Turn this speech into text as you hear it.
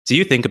Do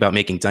you think about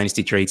making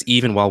dynasty trades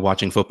even while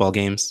watching football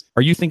games?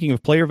 Are you thinking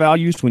of player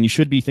values when you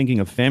should be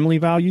thinking of family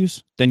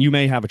values? Then you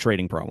may have a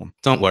trading problem.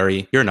 Don't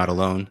worry, you're not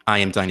alone. I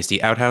am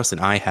Dynasty Outhouse, and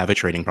I have a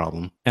trading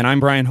problem. And I'm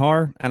Brian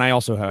Haar, and I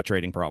also have a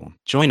trading problem.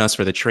 Join us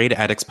for the Trade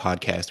Addicts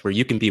podcast, where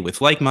you can be with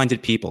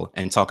like-minded people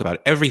and talk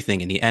about everything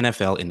in the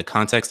NFL in the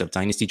context of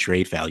dynasty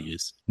trade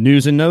values.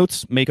 News and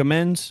notes, make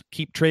amends,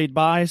 keep trade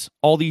buys,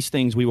 all these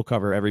things we will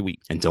cover every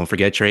week. And don't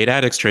forget Trade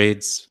Addicts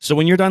trades. So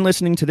when you're done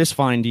listening to this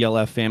fine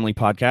DLF family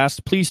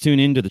podcast, please tune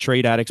in to the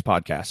Trade Addicts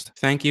podcast.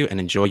 Thank you, and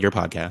enjoy your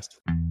podcast.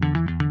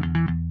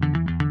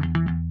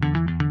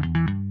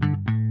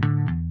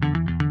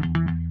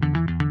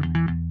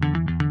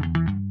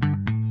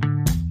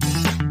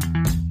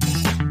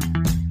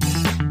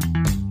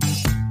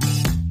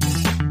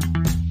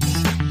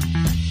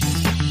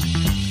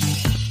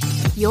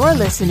 You're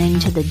listening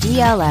to the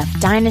DLF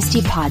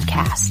Dynasty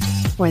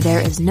podcast, where there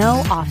is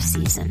no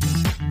off-season.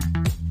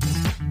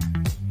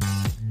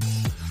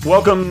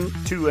 Welcome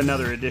to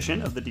another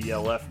edition of the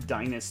DLF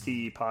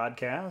Dynasty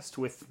podcast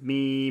with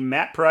me,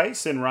 Matt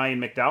Price, and Ryan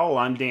McDowell.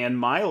 I'm Dan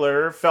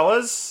Myler.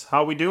 Fellas,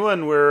 how we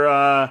doing?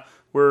 We're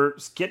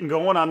getting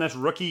going on this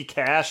rookie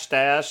cash,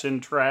 stash,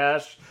 and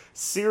trash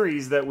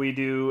series that we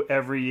do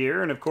every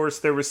year. And of course,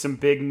 there was some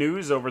big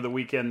news over the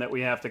weekend that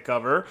we have to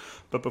cover.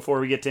 But before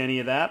we get to any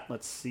of that,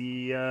 let's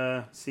see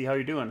how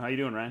you're doing. How you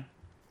doing, Ryan?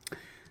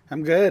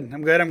 I'm good.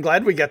 I'm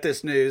glad we got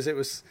this news. It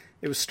was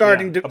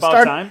starting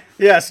time.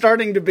 Yeah,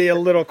 starting to be a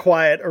little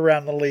quiet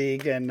around the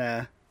league,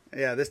 and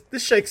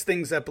this shakes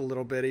things up a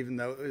little bit, even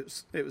though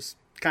it was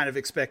kind of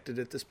expected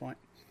at this point.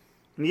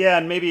 Yeah,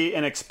 and maybe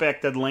an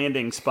expected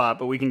landing spot,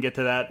 but we can get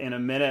to that in a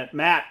minute.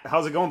 Matt,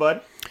 how's it going,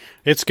 bud?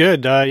 It's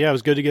good. It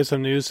was good to get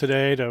some news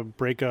today to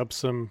break up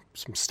some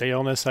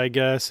staleness, I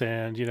guess.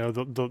 And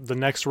the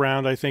next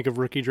round, I think, of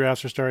rookie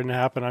drafts are starting to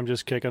happen. I'm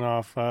just kicking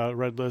off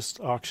red list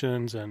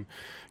auctions, and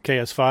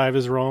KS5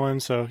 is rolling.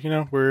 So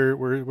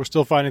we're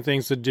still finding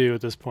things to do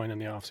at this point in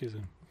the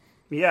offseason.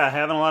 Yeah,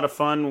 having a lot of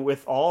fun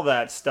with all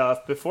that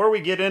stuff. Before we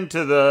get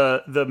into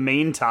the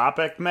main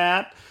topic,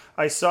 Matt,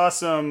 I saw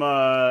some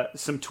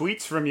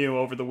tweets from you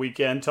over the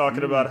weekend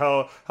talking about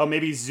how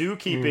maybe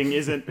zookeeping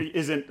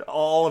isn't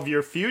all of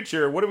your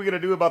future. What are we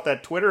going to do about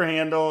that Twitter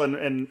handle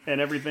and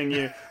everything?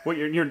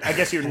 I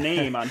guess your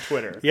name on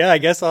Twitter. Yeah, I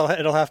guess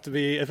it'll have to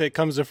be, if it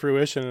comes to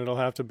fruition, it'll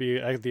have to be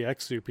the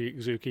ex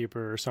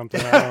zookeeper or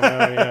something. I don't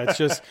know. Yeah, it's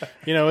just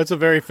it's a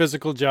very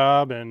physical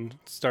job and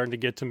it's starting to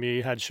get to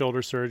me. Had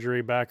shoulder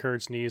surgery, back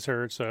hurts, knees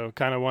hurt, so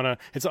kind of want to.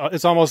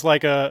 It's almost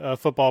like a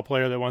football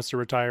player that wants to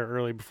retire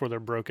early before they're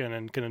broken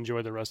and can enjoy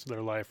the rest of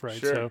their life, right?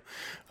 Sure.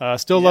 So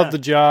still love the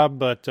job,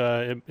 but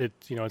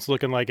it's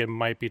looking like it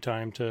might be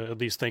time to at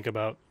least think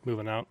about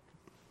moving out.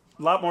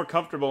 A lot more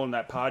comfortable in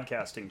that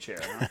podcasting chair,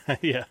 huh?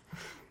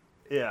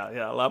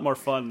 Yeah, a lot more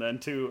fun than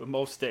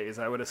most days,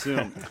 I would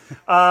assume.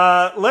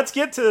 Let's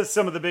get to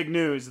some of the big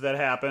news that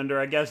happened, or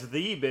I guess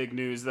the big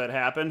news that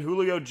happened.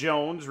 Julio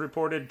Jones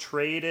reportedly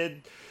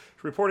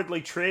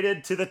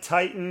traded to the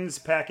Titans.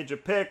 Package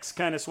of picks,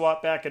 kind of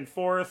swap back and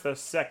forth. A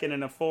second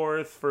and a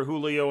fourth for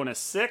Julio and a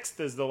sixth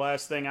is the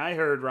last thing I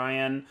heard,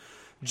 Ryan.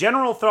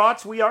 General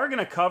thoughts, we are going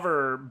to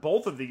cover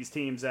both of these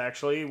teams,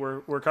 actually.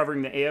 We're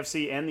covering the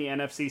AFC and the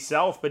NFC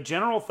South. But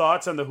general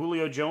thoughts on the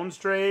Julio Jones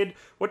trade.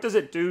 What does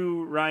it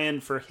do, Ryan,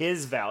 for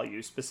his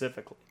value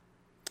specifically?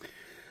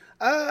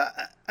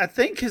 I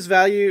think his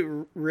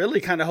value really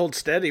kind of holds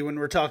steady when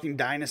we're talking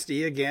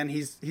dynasty. Again,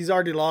 he's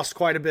already lost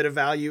quite a bit of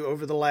value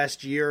over the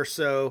last year or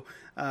so,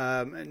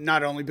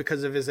 not only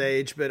because of his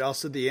age, but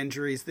also the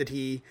injuries that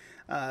he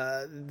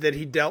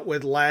dealt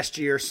with last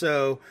year.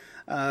 So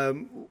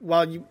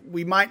while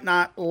we might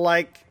not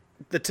like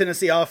the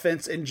Tennessee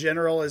offense in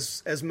general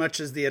as much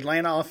as the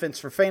Atlanta offense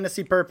for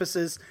fantasy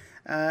purposes,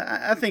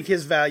 I think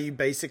his value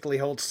basically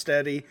holds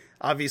steady.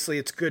 Obviously,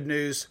 it's good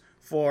news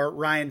for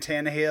Ryan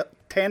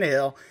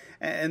Tannehill.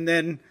 And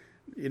then,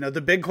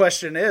 the big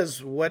question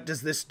is, what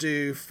does this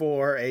do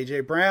for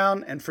A.J.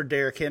 Brown and for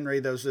Derrick Henry?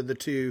 Those are the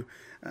two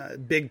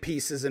big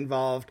pieces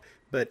involved.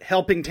 But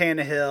helping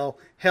Tannehill,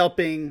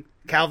 helping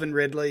Calvin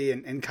Ridley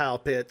and Kyle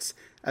Pitts,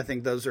 I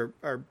think those are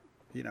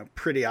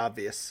pretty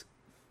obvious.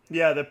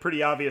 Yeah, the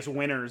pretty obvious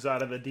winners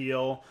out of the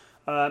deal.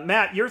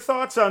 Matt, your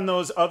thoughts on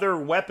those other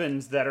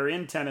weapons that are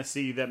in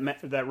Tennessee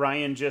that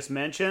Ryan just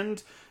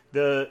mentioned?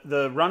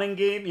 The running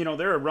game,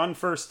 they're a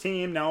run-first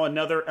team. Now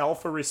another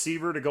alpha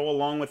receiver to go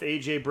along with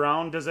A.J.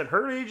 Brown. Does it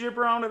hurt A.J.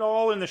 Brown at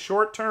all in the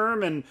short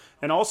term? And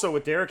also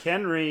with Derrick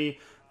Henry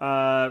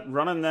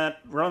running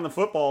the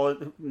football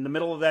in the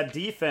middle of that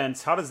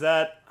defense, how does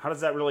that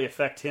really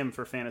affect him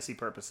for fantasy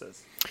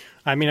purposes?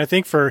 I mean, I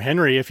think for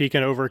Henry, if he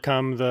can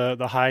overcome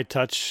the high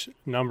touch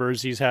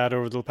numbers he's had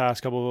over the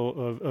past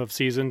couple of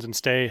seasons and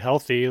stay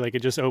healthy, like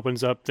it just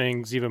opens up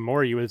things even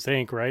more, you would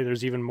think, right?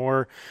 There's even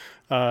more,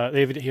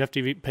 you have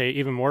to pay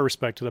even more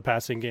respect to the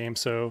passing game.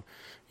 So,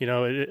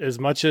 as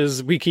much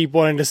as we keep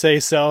wanting to say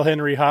sell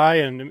Henry high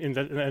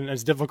and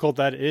as difficult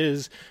that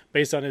is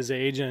based on his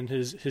age and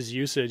his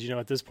usage,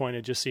 at this point,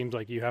 it just seems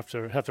like you have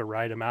to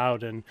ride him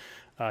out. And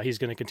he's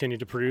going to continue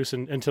to produce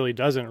until he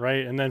doesn't,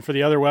 right? And then for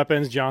the other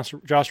weapons,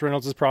 Josh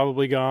Reynolds is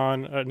probably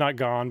gone, not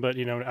gone, but,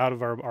 out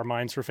of our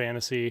minds for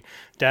fantasy.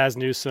 Daz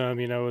Newsome,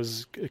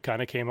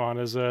 kind of came on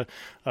as a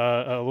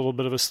little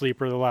bit of a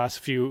sleeper the last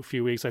few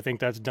weeks. I think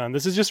that's done.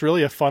 This is just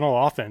really a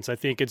funnel offense. I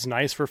think it's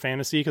nice for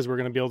fantasy because we're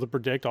going to be able to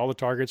predict all the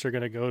targets are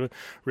going to go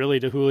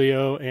to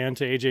Julio and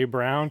to AJ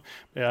Brown.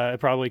 It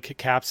probably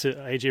caps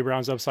AJ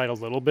Brown's upside a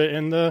little bit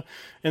in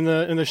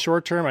the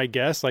short term, I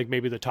guess, like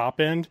maybe the top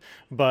end.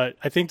 But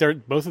I think they're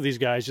both of these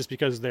guys, just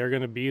because they're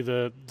going to be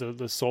the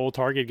sole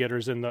target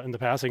getters in the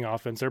passing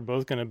offense, they're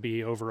both going to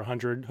be over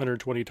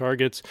 120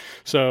 targets.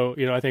 So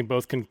I think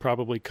both can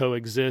probably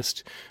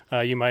coexist.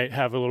 You might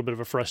have a little bit of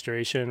a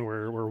frustration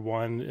where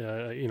one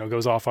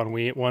goes off on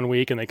 1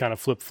 week and they kind of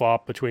flip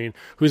flop between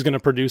who's going to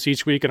produce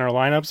each week in our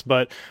lineups.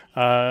 But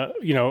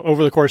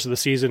over the course of the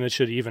season, it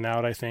should even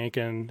out, I think,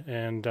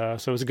 and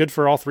so it's good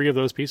for all three of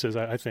those pieces,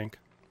 I think.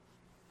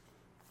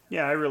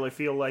 Yeah, I really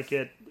feel like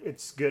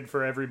it's good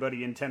for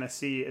everybody in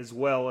Tennessee as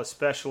well,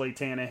 especially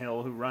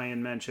Tannehill, who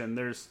Ryan mentioned.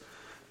 There's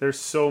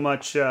so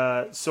much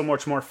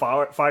more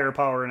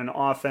firepower in an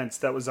offense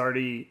that was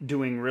already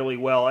doing really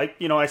well.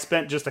 I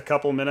spent just a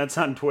couple minutes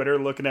on Twitter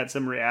looking at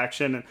some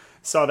reaction and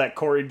saw that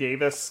Corey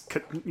Davis,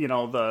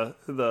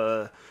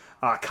 the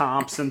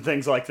comps and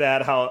things like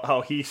that,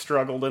 how he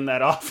struggled in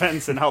that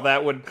offense and how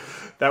that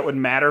would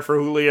matter for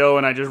Julio,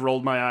 and I just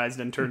rolled my eyes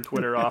and turned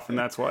Twitter off, and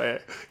that's why I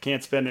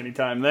can't spend any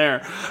time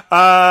there.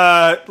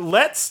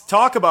 Let's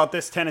talk about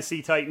this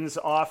Tennessee Titans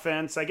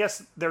offense. I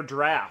guess their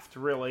draft,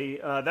 really.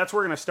 That's where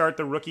we're going to start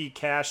the rookie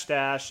cash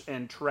stash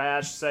and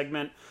trash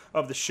segment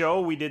of the show.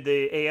 We did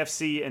the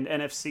AFC and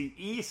NFC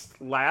East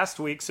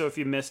last week, so if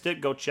you missed it,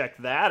 go check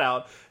that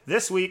out.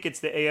 This week, it's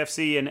the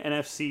AFC and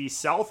NFC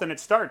South, and it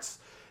starts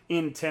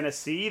in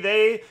Tennessee.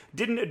 They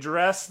didn't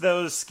address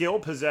those skill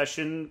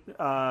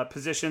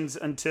positions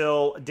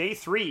until day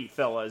 3,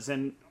 fellas,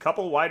 and a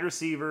couple wide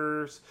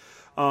receivers,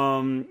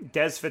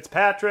 Dez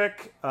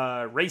Fitzpatrick,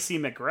 Racey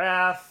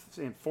McGrath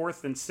in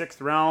 4th and 6th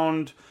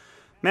round.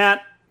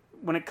 Matt,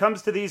 when it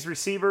comes to these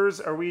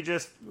receivers, are we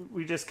just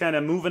kind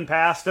of moving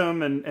past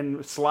them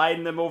and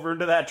sliding them over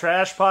into that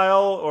trash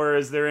pile, or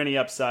is there any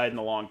upside in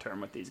the long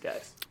term with these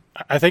guys?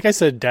 I think I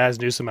said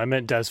Daz Newsome. I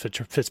meant Dez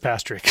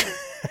Fitzpatrick.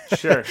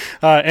 Sure.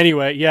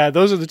 Anyway, yeah,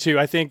 those are the two.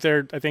 I think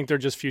they're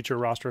just future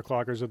roster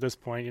cloggers at this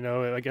point.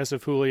 I guess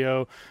if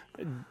Julio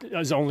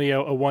is only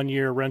a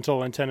 1-year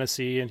rental in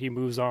Tennessee and he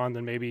moves on,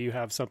 then maybe you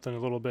have something a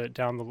little bit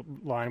down the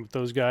line with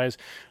those guys.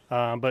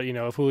 But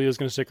if Julio's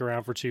going to stick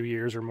around for 2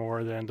 years or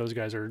more, then those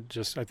guys are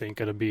just, I think,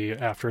 going to be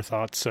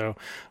afterthoughts. So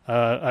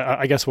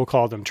I guess we'll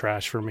call them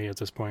trash for me at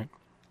this point.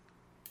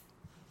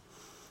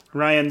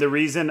 Ryan, the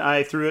reason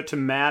I threw it to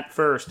Matt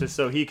first is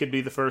so he could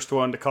be the first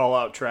one to call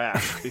out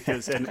trash,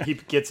 and he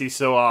gets you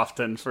so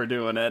often for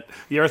doing it.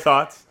 Your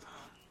thoughts?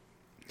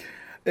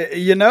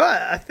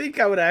 I think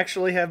I would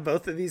actually have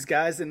both of these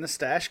guys in the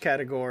stash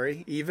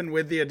category, even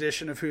with the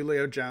addition of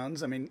Julio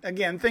Jones. I mean,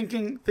 again,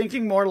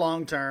 thinking more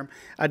long term,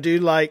 I do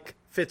like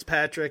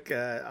Fitzpatrick.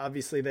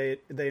 Obviously,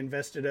 they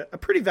invested a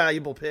pretty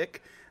valuable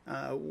pick,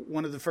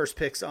 one of the first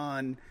picks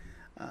on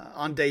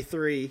day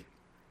 3,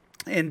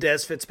 in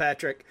Dez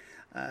Fitzpatrick.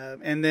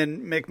 And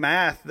then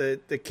McMath,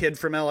 the kid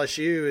from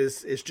LSU,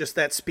 is just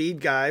that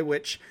speed guy,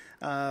 which,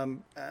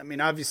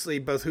 obviously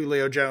both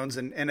Julio Jones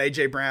and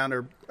A.J. Brown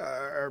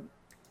are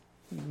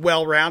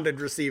well-rounded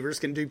receivers,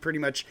 can do pretty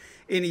much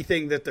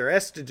anything that they're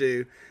asked to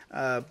do,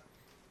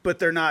 but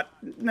they're not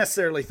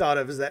necessarily thought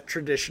of as that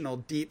traditional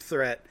deep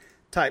threat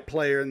type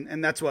player,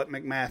 and that's what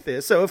McMath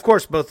is. So, of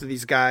course, both of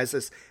these guys,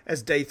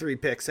 as day 3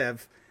 picks,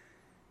 have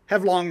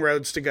long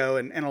roads to go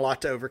and a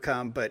lot to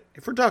overcome. But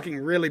if we're talking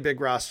really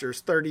big rosters,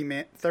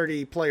 30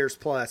 players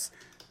plus,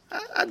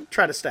 I'd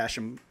try to stash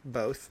them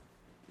both.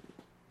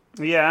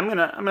 Yeah, I'm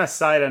gonna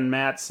side on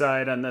Matt's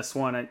side on this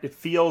one. It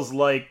feels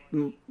like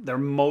they're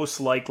most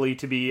likely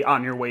to be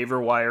on your waiver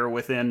wire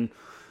within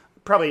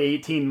probably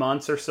 18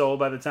 months or so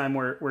by the time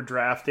we're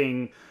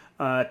drafting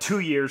 2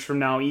 years from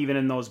now, even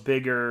in those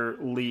bigger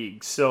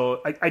leagues.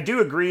 So I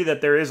do agree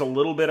that there is a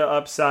little bit of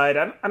upside.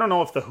 I don't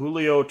know if the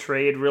Julio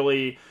trade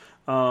really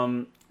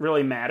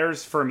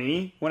matters for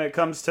me when it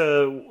comes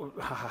to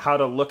how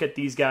to look at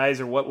these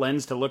guys or what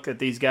lens to look at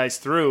these guys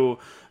through.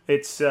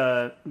 It's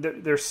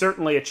there's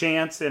certainly a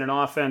chance in an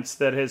offense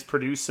that has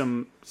produced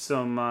some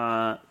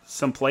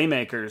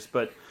playmakers,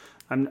 but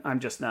I'm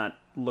just not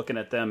looking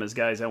at them as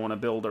guys I want to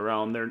build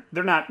around.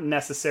 They're not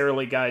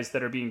necessarily guys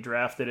that are being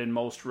drafted in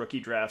most rookie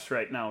drafts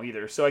right now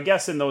either. So I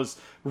guess in those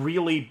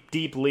really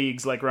deep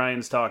leagues like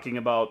Ryan's talking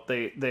about,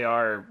 they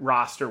are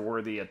roster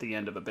worthy at the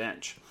end of a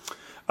bench.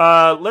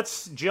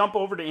 Let's jump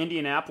over to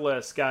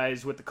Indianapolis,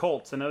 guys, with the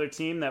Colts, another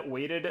team that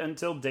waited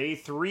until day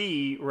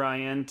 3,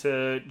 Ryan,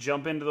 to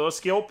jump into those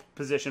skill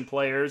position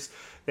players.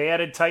 They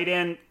added tight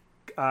end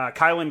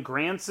Kylan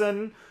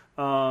Granson,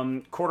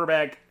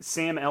 quarterback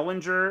Sam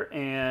Ehlinger,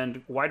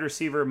 and wide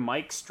receiver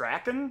Mike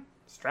Strachan?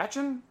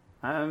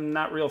 I'm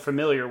not real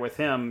familiar with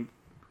him.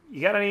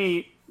 You got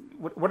any?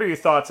 What are your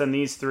thoughts on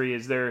these three?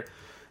 Is there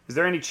Is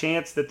there any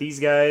chance that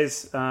these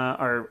guys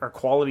are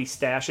quality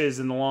stashes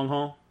in the long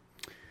haul?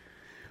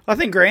 I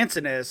think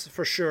Granson is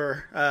for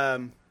sure.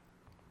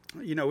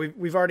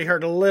 We've already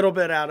heard a little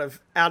bit out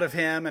of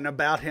him and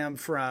about him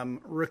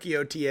from rookie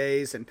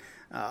OTAs, and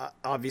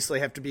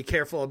obviously have to be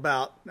careful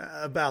about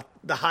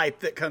the hype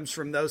that comes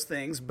from those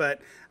things.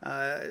 But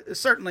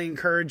certainly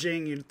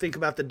encouraging. You think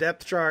about the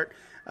depth chart: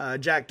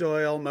 Jack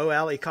Doyle, Mo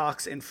Alley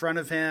Cox in front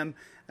of him.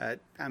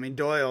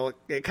 Doyle,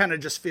 it kind of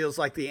just feels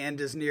like the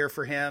end is near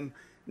for him,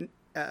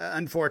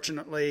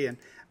 unfortunately. And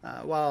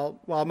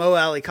while Mo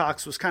Alley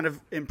Cox was kind of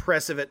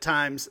impressive at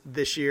times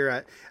this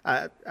year,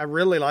 I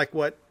really like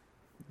what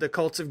the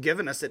Colts have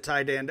given us at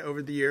tight end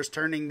over the years,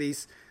 turning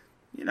these,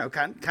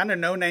 kind of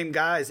no-name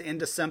guys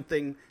into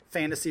something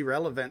fantasy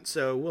relevant.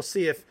 So we'll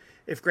see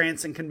if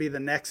Granson can be the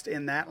next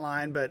in that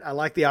line, but I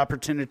like the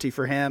opportunity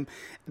for him.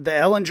 The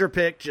Ellinger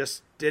pick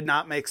just did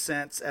not make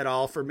sense at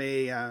all for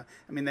me.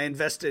 They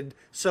invested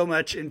so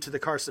much into the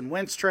Carson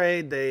Wentz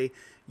trade. They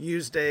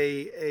used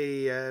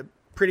a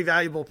pretty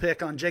valuable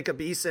pick on Jacob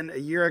Eason a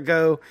year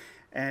ago,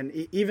 and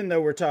even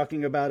though we're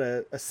talking about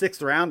a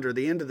sixth rounder,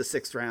 the end of the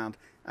sixth round,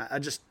 I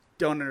just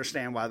don't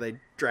understand why they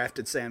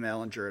drafted Sam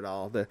Ellinger at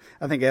all.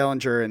 I think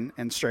Ellinger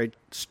and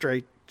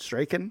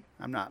Straken.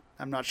 I'm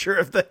not sure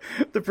of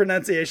the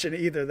pronunciation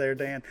either there,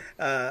 Dan.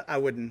 I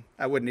wouldn't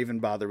even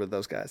bother with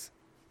those guys.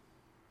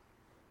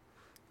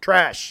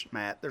 Trash,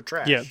 Matt. They're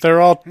trash. Yeah, they're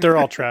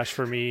all trash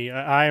for me.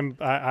 I'm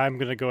going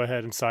to go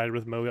ahead and side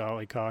with Mo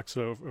Alley Cox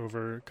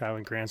over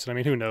Kylan Granson.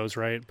 Who knows,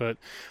 right? But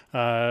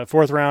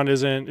fourth round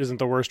isn't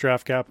the worst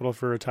draft capital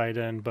for a tight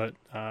end. But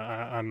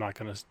I'm not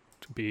going to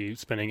be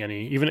spending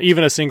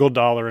even a single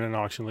dollar in an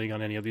auction league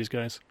on any of these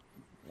guys.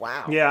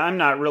 Wow. Yeah, I'm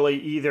not really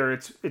either.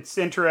 It's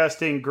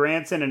interesting.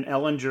 Granson and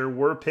Ellinger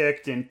were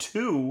picked in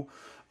two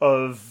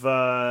of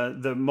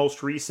the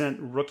most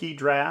recent rookie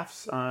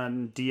drafts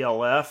on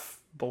DLF.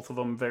 Both of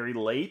them very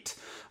late.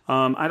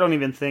 I don't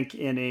even think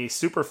in a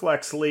super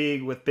flex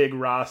league with big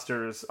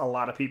rosters, a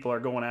lot of people are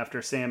going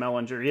after Sam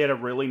Ellinger. He had a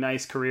really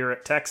nice career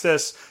at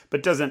Texas,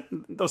 but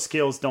those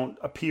skills don't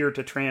appear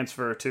to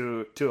transfer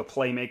to a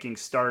playmaking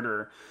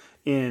starter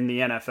in the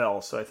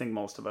NFL. So I think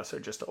most of us are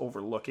just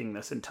overlooking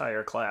this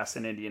entire class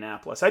in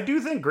Indianapolis. I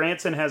do think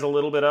Granson has a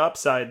little bit of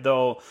upside,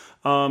 though.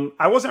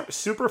 I wasn't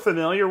super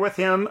familiar with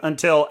him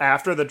until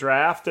after the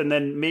draft, and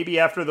then maybe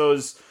after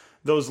those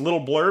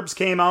little blurbs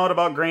came out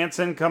about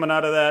Granson coming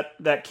out of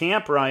that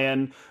camp,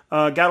 Ryan,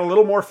 got a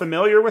little more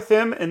familiar with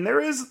him, and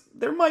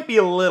there might be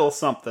a little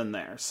something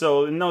there.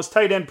 So in those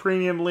tight end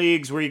premium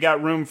leagues where you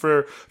got room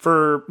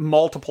for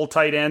multiple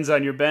tight ends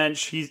on your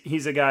bench,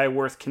 he's a guy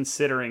worth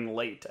considering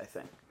late, I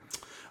think.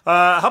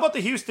 How about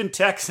the Houston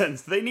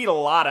Texans? They need a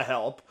lot of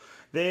help.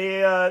 They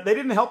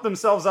didn't help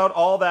themselves out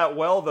all that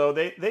well, though.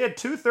 They had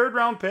 2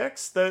 third-round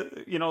picks.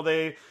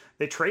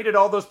 They traded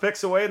all those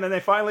picks away, and then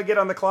they finally get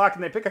on the clock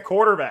and they pick a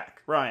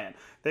quarterback, Ryan.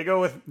 They go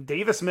with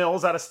Davis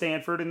Mills out of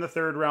Stanford in the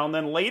 3rd round.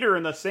 Then later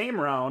in the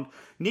same round,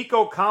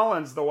 Nico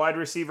Collins, the wide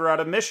receiver out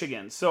of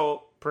Michigan.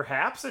 So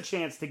perhaps a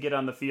chance to get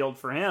on the field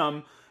for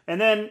him. And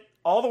then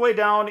all the way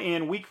down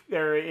in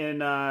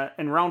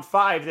round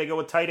 5, they go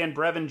with tight end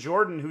Brevin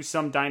Jordan, who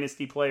some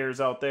dynasty players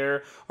out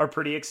there are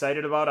pretty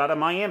excited about out of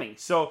Miami.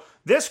 So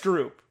this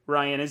group,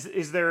 Ryan,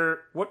 is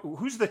there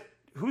who's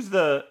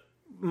the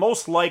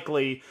most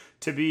likely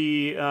to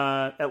be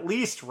at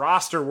least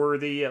roster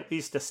worthy, at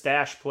least a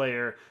stash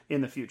player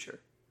in the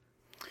future?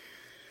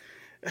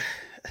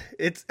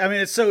 It's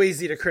so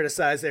easy to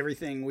criticize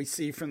everything we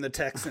see from the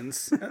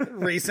Texans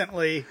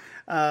recently.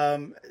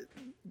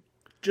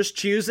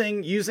 Just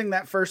using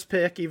that first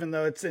pick, even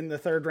though it's in the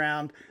 3rd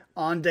round,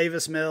 on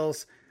Davis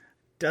Mills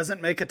doesn't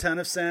make a ton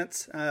of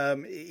sense.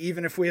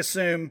 Even if we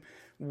assume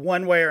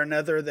one way or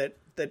another that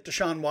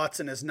Deshaun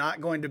Watson is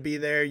not going to be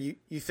there,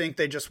 you think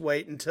they just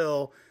wait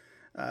until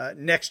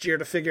next year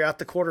to figure out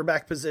the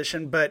quarterback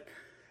position. But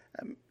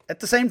at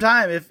the same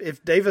time,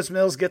 if Davis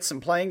Mills gets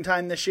some playing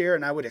time this year,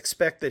 and I would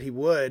expect that he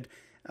would,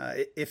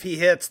 if he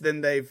hits,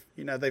 then they've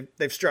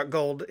struck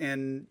gold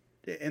in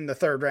the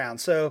 3rd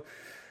round. So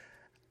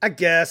I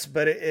guess,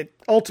 but it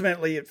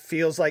ultimately it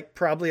feels like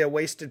probably a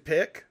wasted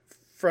pick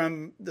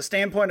from the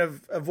standpoint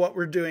of what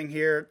we're doing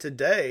here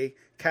today,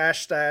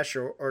 cash stash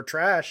or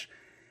trash.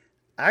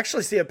 I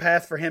actually see a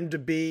path for him to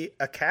be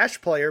a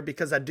cash player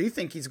because I do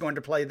think he's going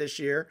to play this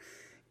year.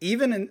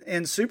 Even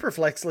in super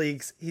flex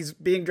leagues, he's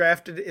being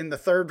drafted in the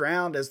 3rd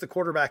round as the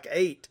quarterback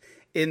 8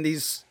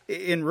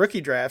 in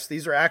rookie drafts.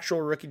 These are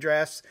actual rookie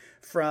drafts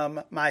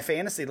from my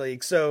fantasy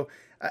league. So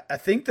I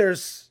think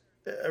there's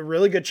a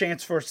really good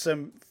chance for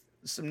some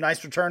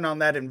nice return on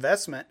that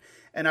investment.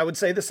 And I would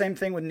say the same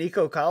thing with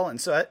Nico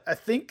Collins. So I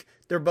think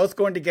they're both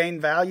going to gain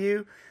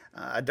value.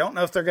 I don't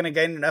know if they're going to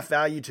gain enough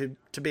value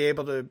to be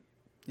able to,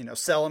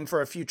 sell them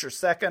for a future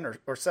second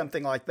or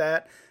something like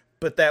that.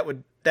 But that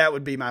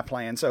would be my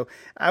plan. So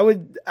I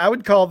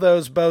would call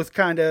those both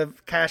kind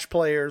of cash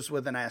players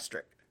with an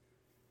asterisk.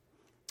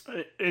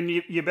 And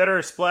you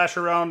better splash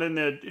around in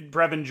the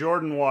Brevin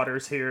Jordan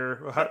waters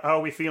here. How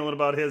are we feeling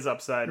about his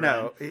upside?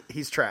 No, Ryan?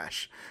 he's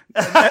trash.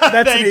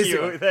 That's an easy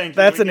one. Thank you.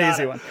 That's an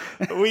easy one.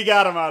 We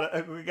got him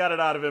out. We got it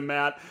out of him,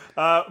 Matt.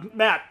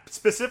 Matt,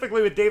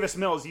 specifically with Davis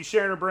Mills, you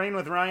sharing a brain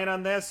with Ryan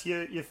on this?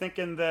 You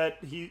thinking that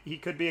he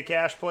could be a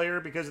cash player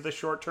because of the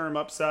short-term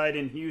upside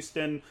in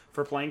Houston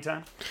for playing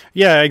time?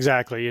 Yeah,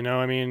 exactly. You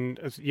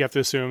have to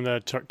assume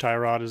that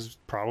Tyrod is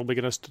probably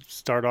going to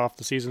start off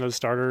the season as a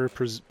starter,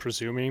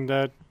 presuming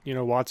that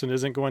Watson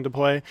isn't going to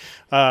play.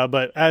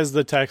 But as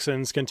the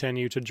Texans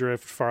continue to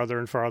drift farther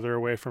and farther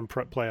away from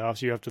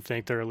playoffs, you have to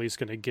think they're at least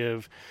going to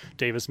give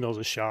Davis Mills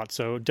a shot.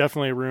 So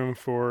definitely room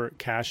for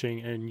cashing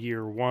in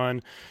year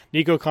one.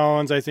 Nico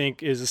Collins, I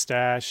think, is a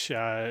stash.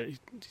 I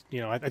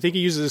think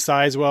he uses his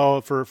size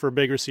well for a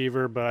big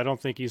receiver, but I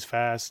don't think he's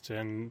fast,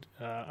 and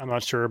I'm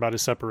not sure about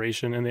his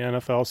separation in the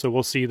NFL. So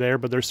we'll see there.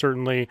 But there's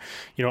certainly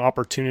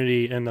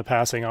opportunity in the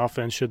passing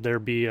offense should there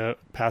be a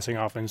passing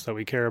offense that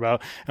we care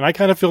about. And I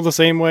kind of feel the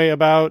same way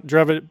about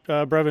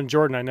Brevin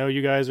Jordan. I know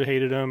you guys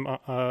hated him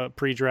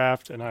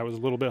pre-draft, and I was a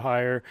little bit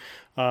higher.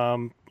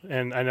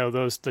 And I know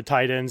the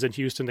tight ends in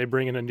Houston, they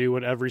bring in a new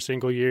one every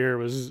single year. It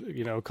was,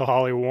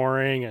 Kahale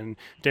Warring and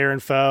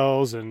Darren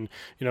Fells and,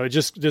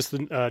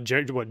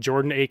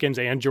 Jordan Akins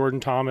and Jordan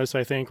Thomas,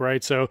 I think,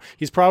 right? So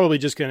he's probably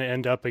just going to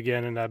end up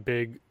again in that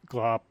big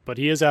glop, but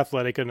he is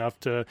athletic enough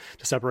to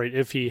separate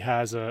if he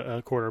has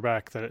a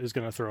quarterback that is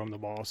going to throw him the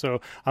ball.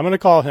 So I'm going to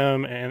call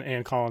him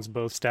and Collins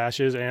both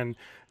stashes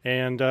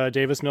and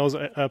Davis Mills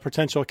a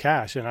potential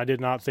cash. And I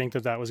did not think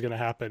that was going to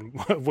happen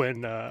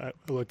when I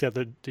looked at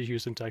the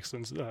Houston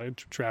Texans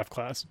draft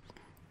class.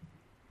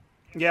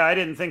 Yeah, I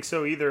didn't think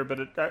so either,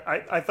 but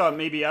I thought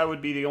maybe I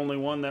would be the only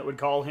one that would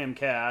call him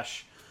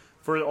cash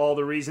for all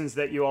the reasons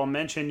that you all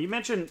mentioned. You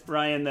mentioned,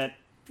 Ryan, that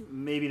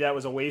maybe that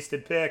was a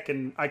wasted pick,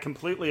 and I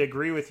completely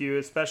agree with you,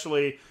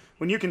 especially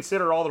when you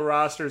consider all the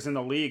rosters in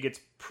the league.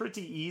 It's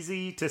pretty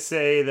easy to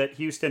say that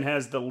Houston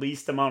has the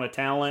least amount of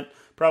talent,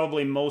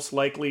 probably most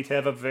likely to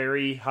have a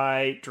very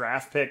high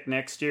draft pick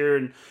next year.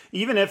 And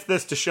even if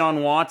this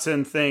Deshaun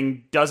Watson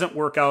thing doesn't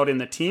work out in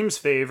the team's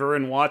favor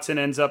and Watson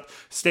ends up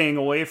staying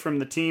away from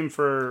the team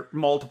for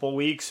multiple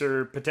weeks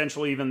or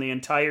potentially even the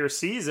entire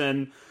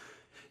season,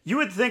 you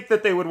would think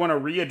that they would want to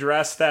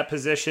readdress that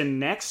position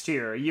next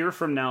year, a year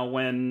from now,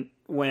 when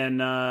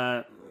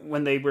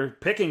they were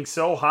picking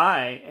so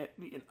high.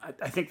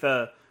 I think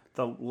the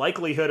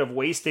likelihood of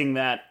wasting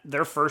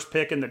their first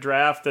pick in the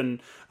draft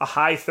and a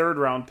high third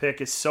round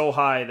pick is so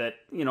high that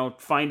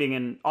finding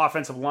an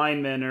offensive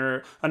lineman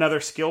or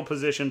another skill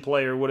position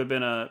player would have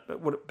been a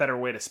better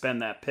way to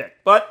spend that pick.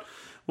 But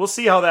we'll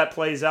see how that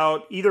plays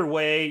out. Either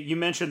way, you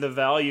mentioned the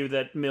value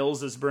that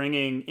Mills is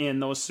bringing in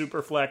those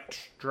Superflex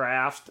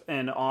draft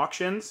and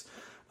auctions.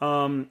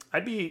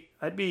 I'd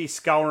be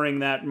scouring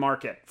that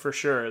market for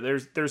sure.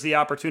 There's the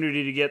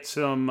opportunity to get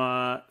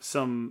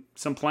some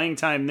playing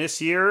time this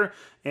year,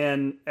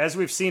 and as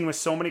we've seen with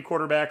so many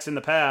quarterbacks in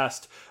the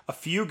past, a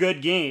few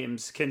good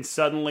games can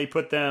suddenly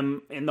put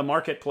them in the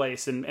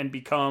marketplace and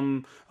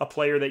become a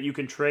player that you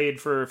can trade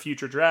for a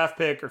future draft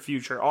pick or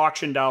future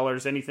auction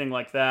dollars, anything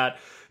like that.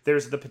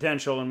 There's the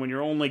potential, and when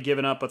you're only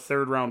giving up a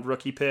third-round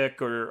rookie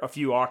pick or a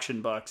few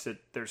auction bucks,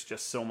 there's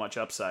just so much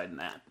upside in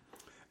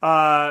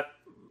that.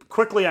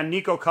 Quickly on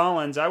Nico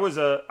Collins, I was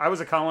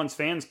a Collins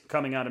fan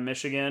coming out of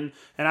Michigan,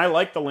 and I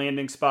like the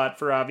landing spot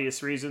for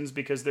obvious reasons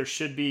because there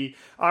should be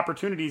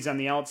opportunities on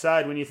the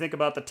outside. When you think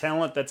about the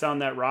talent that's on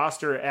that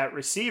roster at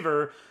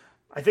receiver,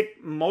 I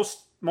think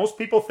most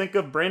people think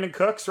of Brandon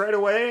Cooks right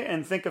away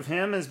and think of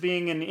him as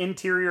being an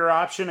interior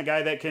option, a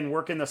guy that can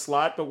work in the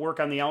slot but work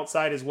on the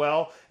outside as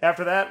well.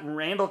 After that,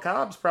 Randall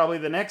Cobb's probably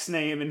the next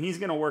name, and he's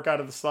going to work out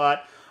of the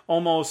slot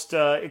almost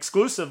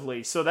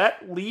exclusively. So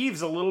that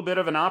leaves a little bit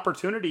of an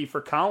opportunity for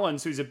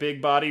Collins, who's a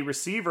big body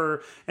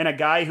receiver and a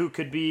guy who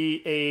could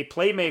be a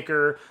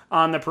playmaker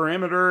on the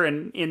perimeter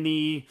and in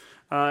the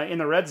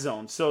red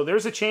zone. So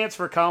there's a chance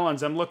for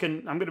Collins. I'm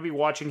going to be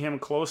watching him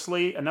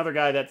closely. Another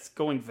guy that's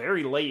going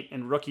very late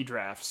in rookie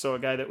drafts. So a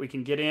guy that we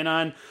can get in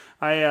on.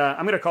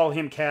 I'm going to call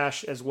him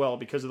cash as well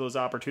because of those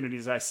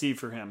opportunities I see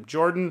for him.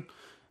 Jordan,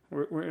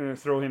 we're going to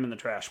throw him in the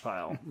trash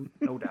pile,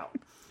 no doubt.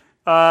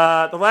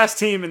 The last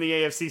team in the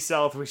AFC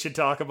South we should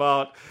talk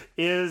about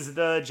is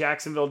the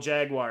Jacksonville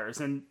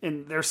Jaguars. And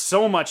there's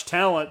so much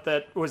talent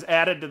that was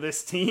added to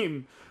this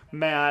team,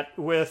 Matt,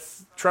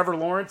 with Trevor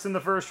Lawrence in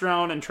the first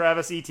round and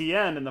Travis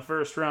Etienne in the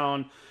first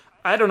round.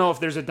 I don't know if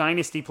there's a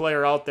dynasty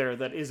player out there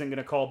that isn't going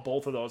to call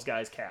both of those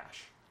guys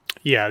cash.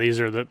 Yeah, these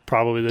are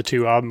probably the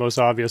two most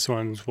obvious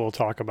ones we'll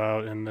talk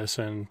about in this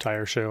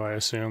entire show, I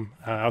assume,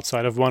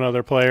 outside of one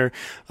other player.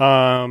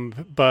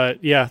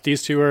 But yeah,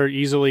 these two are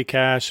easily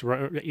cash.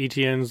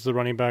 Etienne's the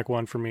running back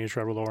one for me.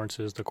 Trevor Lawrence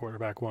is the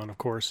quarterback one, of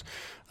course.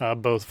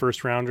 Both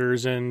first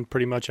rounders in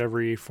pretty much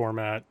every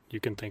format you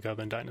can think of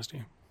in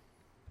Dynasty.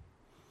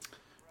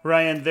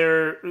 Ryan,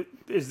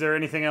 is there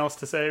anything else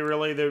to say,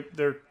 really?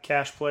 They're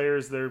cash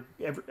players.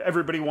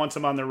 Everybody wants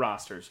them on their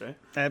rosters, right?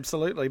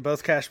 Absolutely.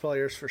 Both cash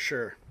players for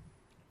sure.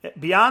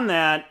 Beyond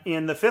that,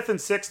 in the 5th and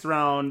 6th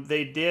round,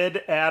 they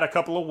did add a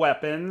couple of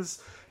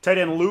weapons. Tight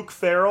end Luke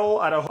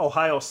Farrell out of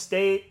Ohio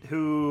State,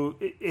 who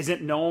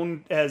isn't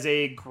known as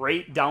a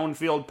great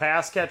downfield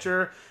pass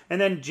catcher.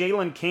 And then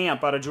Jalen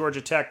Camp out of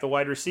Georgia Tech, the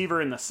wide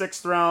receiver in the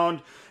 6th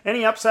round.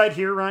 Any upside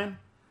here, Ryan?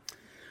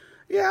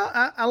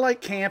 Yeah, I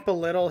like Camp a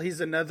little.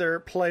 He's another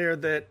player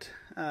that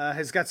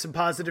has got some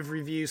positive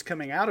reviews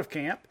coming out of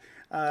camp.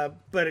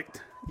 But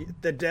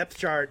the depth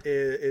chart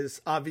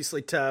is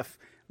obviously tough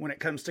when it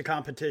comes to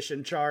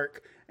competition. Chark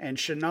and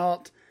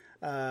Chenault.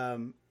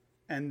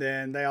 And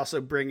then they also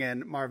bring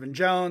in Marvin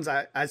Jones.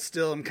 I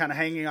still am kind of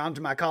hanging on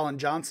to my Colin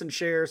Johnson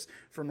shares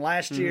from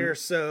last year.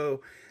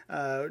 So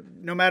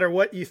no matter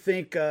what you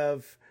think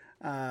of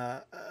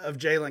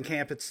Jalen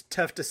Camp, it's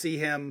tough to see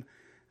him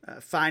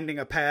finding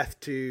a path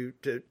to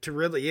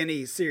really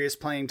any serious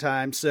playing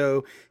time.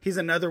 So he's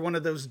another one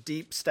of those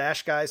deep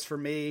stash guys for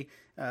me,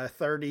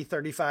 30,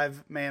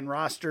 35 man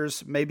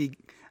rosters. Maybe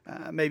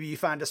you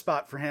find a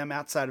spot for him.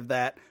 Outside of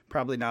that,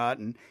 probably not.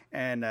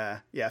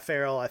 And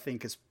Farrell, I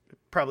think, is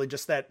probably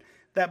just that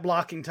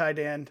blocking tight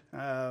end.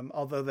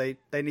 Although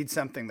they need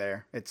something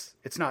there.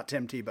 It's not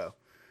Tim Tebow.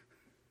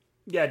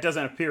 Yeah, it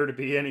doesn't appear to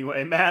be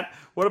anyway. Matt,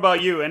 what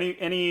about you?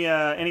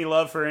 Any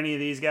love for any of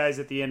these guys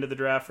at the end of the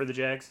draft for the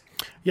Jags?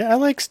 Yeah, I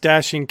like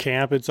stashing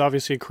Camp. It's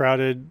obviously a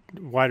crowded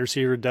wide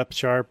receiver depth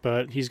chart,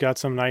 but he's got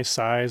some nice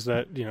size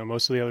that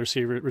most of the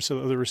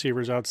other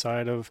receivers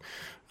outside of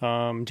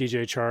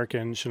DJ Chark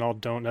and Chenault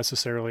don't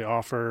necessarily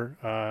offer.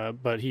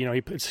 But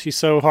he's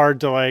so hard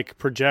to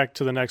project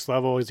to the next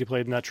level as he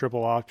played in that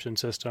triple option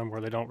system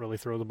where they don't really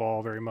throw the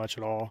ball very much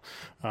at all.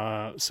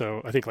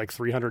 So I think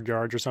 300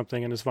 yards or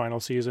something in his final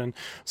season.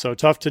 So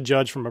tough to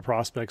judge from a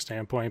prospect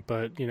standpoint,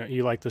 but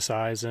you like the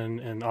size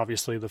and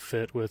obviously the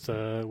fit with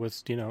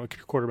a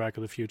quarterback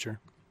of the future.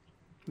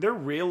 They're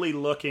really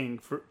looking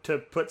to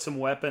put some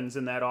weapons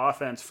in that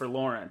offense for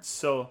Lawrence.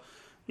 So,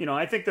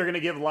 I think they're going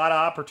to give a lot of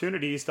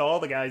opportunities to all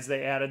the guys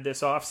they added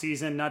this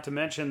offseason, not to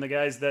mention the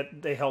guys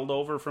that they held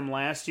over from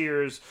last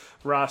year's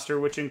roster,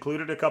 which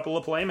included a couple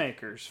of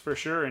playmakers for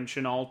sure, and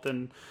Chenault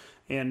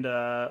and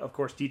of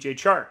course, DJ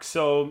Chark.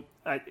 So,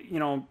 I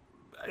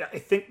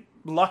think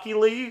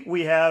luckily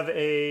we have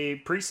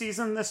a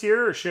preseason this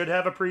year, or should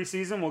have a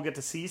preseason. We'll get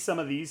to see some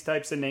of these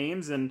types of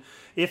names, and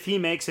if he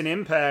makes an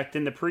impact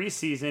in the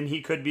preseason,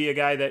 he could be a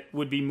guy that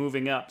would be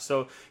moving up.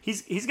 So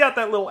he's got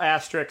that little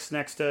asterisk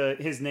next to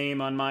his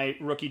name on my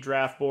rookie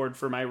draft board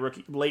for my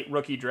late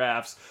rookie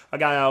drafts, a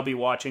guy I'll be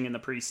watching in the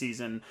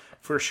preseason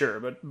for sure.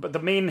 But the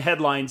main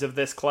headlines of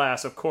this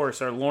class, of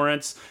course, are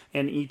Lawrence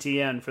and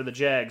Etienne for the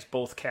Jags,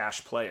 both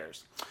cash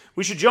players.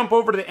 We should jump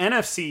over to the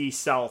NFC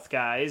South,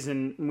 guys,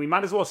 and we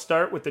might as well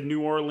start with the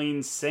New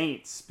Orleans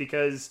Saints,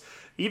 because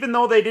even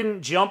though they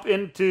didn't jump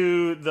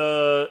into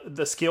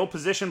the skill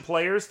position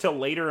players till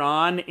later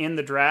on in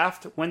the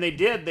draft, when they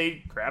did,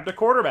 they grabbed a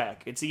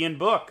quarterback. It's Ian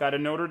Book out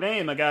of Notre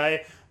Dame, a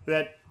guy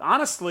that,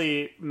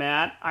 honestly,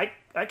 Matt, I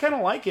kind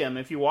of like him.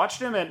 If you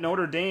watched him at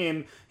Notre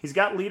Dame, he's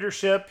got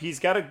leadership, he's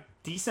got a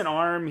decent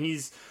arm,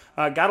 he's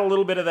got a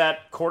little bit of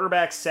that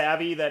quarterback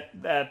savvy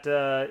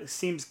that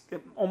seems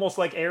almost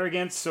like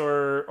arrogance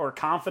or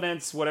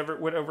confidence,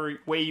 whatever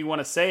way you want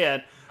to say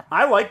it.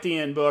 I like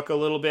Ian Book a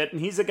little bit,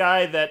 and he's a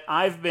guy that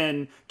I've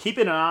been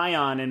keeping an eye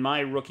on in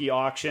my rookie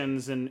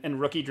auctions and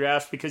rookie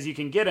drafts, because you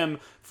can get him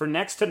for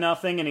next to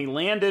nothing, and he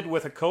landed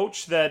with a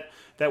coach that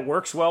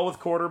works well with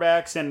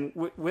quarterbacks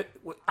and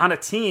on a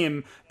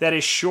team that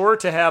is sure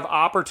to have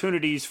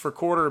opportunities for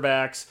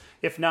quarterbacks,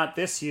 if not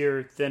this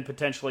year, then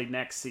potentially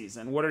next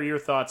season. What are your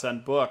thoughts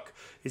on Book?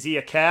 Is he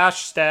a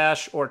cash,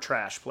 stash, or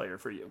trash player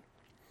for you?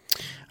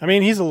 I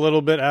mean, he's a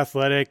little bit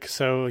athletic,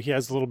 so he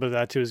has a little bit of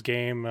that to his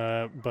game,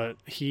 but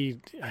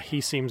he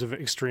seems an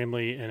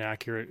extremely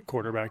inaccurate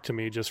quarterback to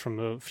me, just from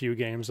the few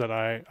games that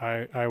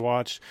I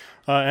watched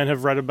and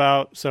have read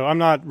about. So I'm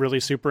not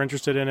really super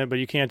interested in it, but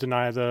you can't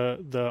deny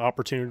the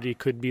opportunity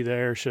could be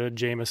there should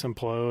Jameis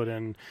implode,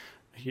 and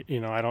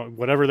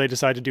whatever they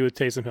decide to do with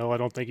Taysom Hill, I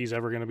don't think he's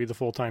ever going to be the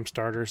full-time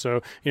starter.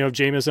 So, if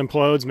Jameis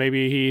implodes,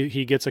 maybe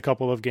he gets a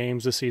couple of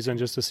games this season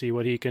just to see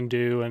what he can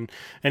do, and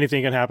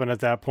anything can happen at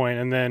that point.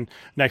 And then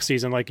next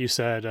season, like you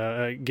said,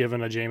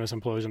 given a Jameis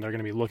implosion, they're going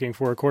to be looking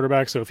for a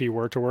quarterback. So if he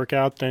were to work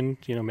out, then,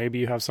 maybe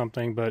you have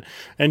something. But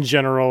in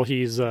general,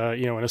 he's,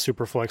 in a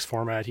super flex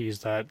format,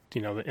 he's that,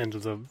 the end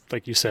of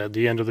like you said,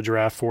 the end of the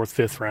draft, 4th,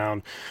 5th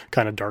round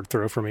kind of dart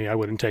throw for me. I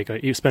wouldn't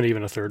spend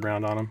even a 3rd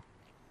round on him.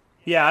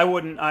 Yeah, I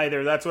wouldn't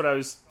either. That's what I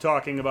was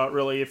talking about,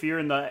 really. If you're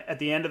at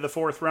the end of the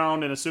 4th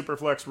round in a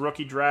Superflex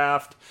rookie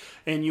draft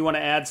and you want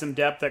to add some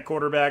depth at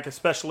quarterback,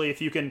 especially if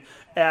you can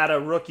add a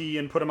rookie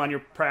and put him on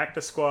your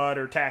practice squad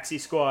or taxi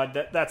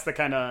squad, that's the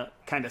kind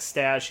of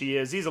stash he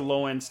is. He's a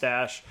low-end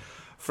stash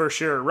for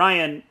sure.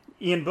 Ryan,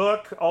 Ian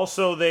Book,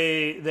 also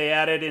they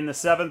added in the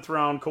 7th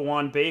round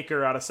Kawan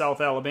Baker out of South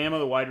Alabama,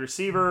 the wide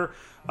receiver.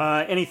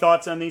 Any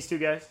thoughts on these two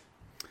guys?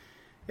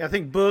 Yeah, I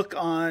think Book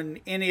on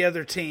any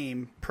other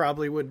team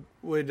probably would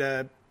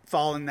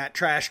fall in that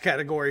trash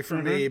category for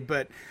me.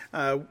 But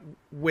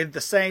with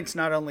the Saints,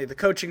 not only the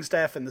coaching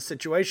staff and the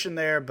situation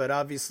there, but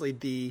obviously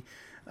the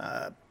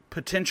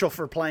potential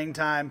for playing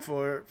time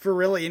for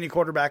really any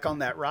quarterback on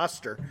that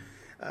roster.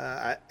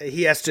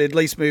 He has to at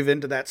least move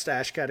into that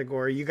stash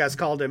category. You guys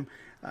called him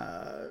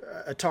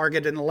a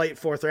target in the late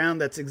 4th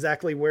round. That's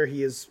exactly where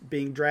he is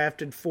being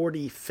drafted,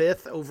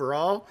 45th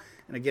overall.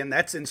 And again,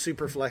 that's in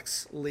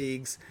Superflex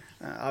leagues,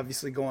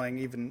 obviously going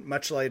even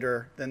much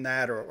later than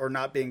that, or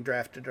not being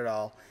drafted at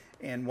all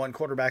in one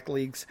quarterback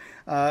leagues.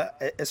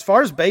 As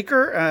far as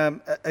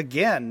Baker,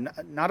 again,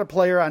 not a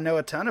player I know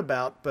a ton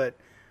about, but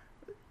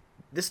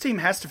this team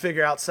has to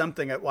figure out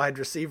something at wide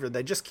receiver.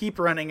 They just keep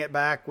running it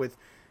back with,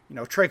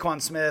 Traquan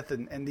Smith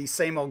and these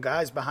same old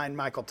guys behind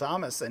Michael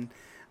Thomas. And,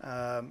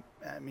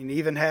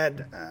 even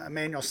had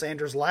Emmanuel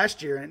Sanders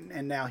last year,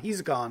 and now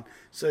he's gone.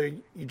 So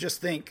you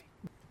just think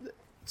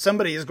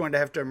somebody is going to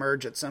have to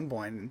emerge at some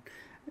point.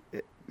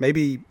 And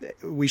maybe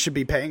we should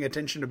be paying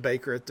attention to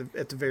Baker at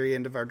the very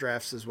end of our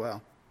drafts as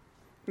well.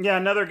 Yeah,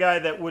 another guy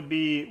that would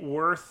be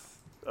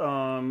worth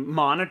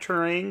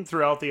monitoring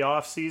throughout the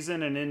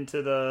offseason and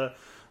into the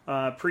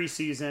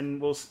preseason.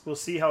 We'll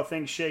see how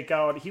things shake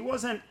out. He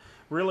wasn't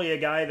really a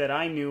guy that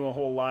I knew a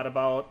whole lot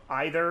about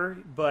either,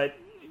 but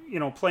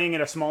playing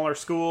at a smaller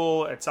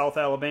school at South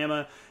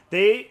Alabama,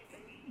 the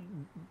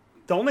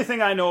only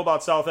thing I know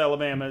about South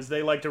Alabama is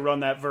they like to run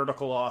that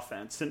vertical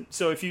offense. And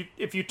so if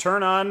you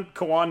turn on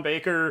Kawan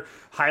Baker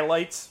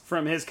highlights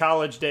from his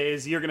college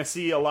days, you're going to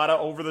see a lot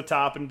of over the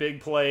top and big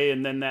play,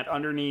 and then that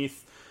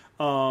underneath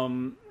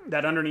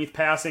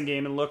passing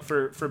game, and look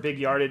for big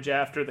yardage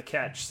after the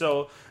catch.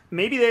 So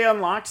maybe they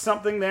unlocked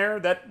something there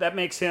that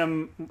makes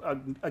him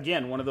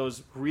again one of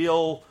those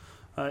real.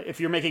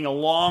 If you're making a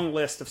long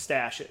list of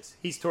stashes,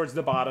 he's towards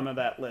the bottom of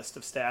that list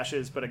of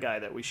stashes, but a guy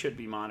that we should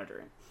be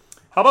monitoring.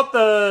 How about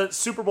the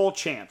Super Bowl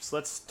champs?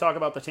 Let's talk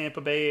about the Tampa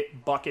Bay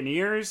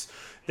Buccaneers.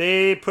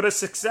 They put a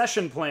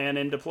succession plan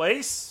into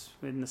place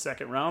in the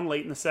second round.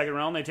 Late in the second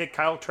round, they take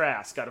Kyle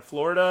Trask out of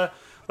Florida.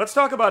 Let's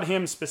talk about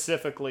him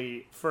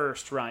specifically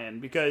first,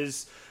 Ryan,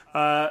 because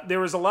there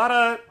was a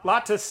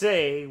lot to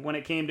say when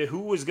it came to who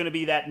was going to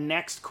be that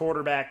next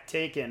quarterback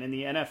taken in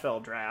the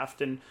NFL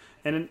draft, and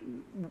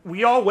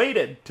we all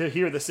waited to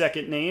hear the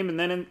second name, and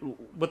then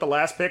with the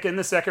last pick in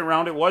the second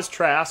round, it was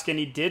Trask, and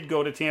he did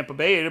go to Tampa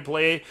Bay to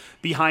play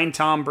behind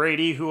Tom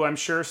Brady, who I'm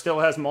sure still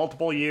has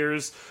multiple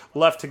years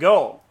left to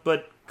go.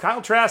 But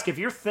Kyle Trask, if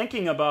you're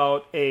thinking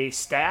about a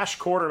stash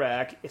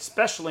quarterback,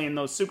 especially in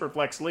those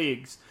Superflex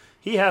leagues,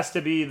 he has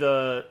to be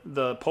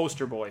the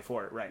poster boy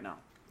for it right now.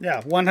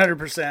 Yeah,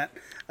 100%.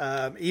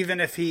 Even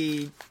if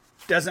he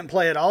doesn't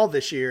play at all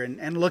this year,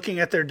 and looking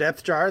at their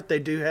depth chart, they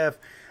do have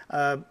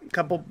a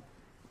couple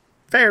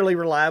fairly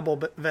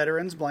reliable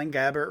veterans, Blaine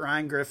Gabbert,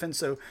 Ryan Griffin.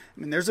 So,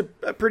 there's a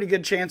pretty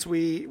good chance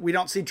we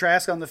don't see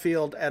Trask on the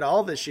field at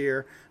all this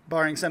year,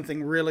 barring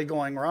something really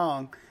going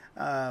wrong.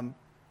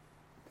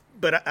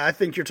 But I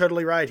think you're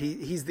totally right.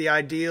 He's the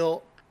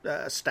ideal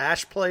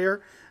stash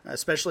player,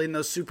 especially in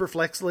those super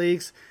flex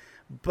leagues.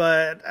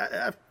 But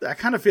I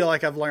kind of feel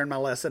like I've learned my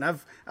lesson.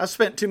 I've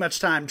spent too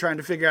much time trying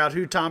to figure out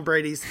who Tom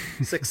Brady's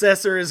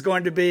successor is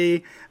going to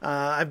be.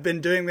 I've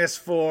been doing this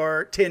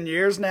for 10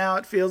 years now,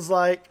 it feels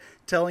like,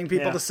 telling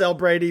people to sell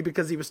Brady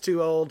because he was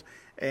too old.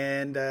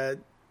 And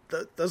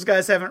those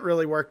guys haven't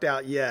really worked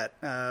out yet.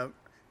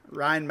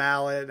 Ryan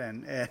Mallett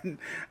and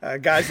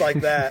guys like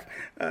that.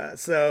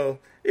 So,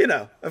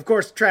 of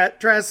course,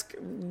 Trask,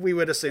 we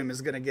would assume,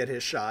 is going to get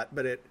his shot,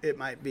 but it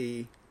might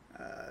be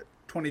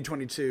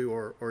 2022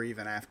 or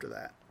even after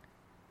that.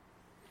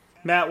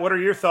 Matt, what are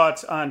your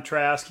thoughts on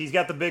Trask? He's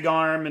got the big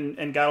arm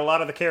and got a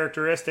lot of the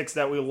characteristics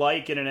that we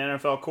like in an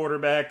NFL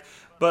quarterback,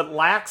 but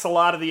lacks a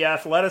lot of the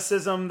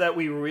athleticism that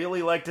we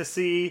really like to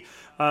see.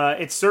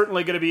 It's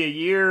certainly going to be a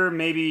year,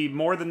 maybe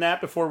more than that,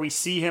 before we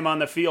see him on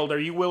the field. Are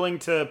you willing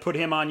to put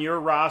him on your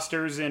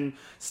rosters in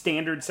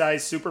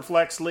standard-sized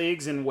Superflex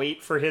leagues and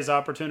wait for his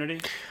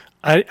opportunity?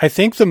 I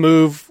think the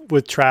move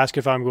with Trask,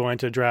 if I'm going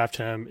to draft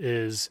him,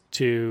 is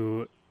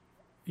to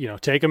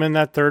take him in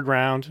that third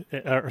round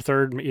or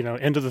third,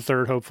 into the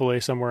third, hopefully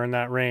somewhere in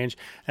that range.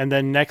 And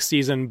then next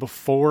season,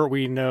 before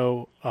we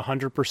know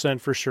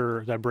 100% for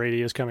sure that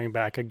Brady is coming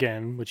back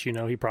again, which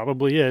he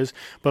probably is,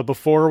 but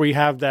before we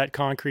have that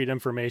concrete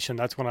information,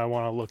 that's when I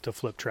want to look to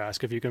flip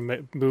Trask. If you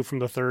can move from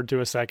the third to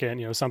a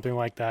second, something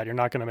like that, you're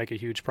not going to make a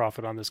huge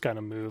profit on this kind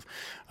of move.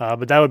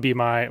 But that would be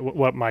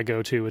my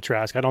go-to with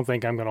Trask. I don't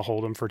think I'm going to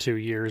hold him for 2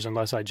 years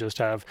unless I just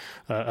have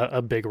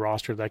a big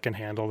roster that can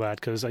handle that,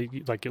 because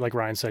like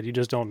Ryan said, you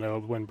just don't know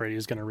when Brady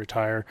is going to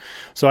retire.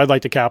 So I'd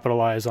like to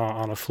capitalize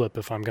on a flip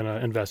if I'm going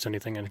to invest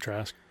anything in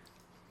Trask.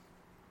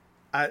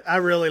 I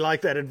really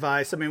like that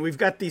advice. We've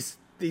got these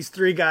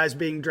three guys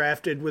being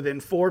drafted within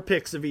 4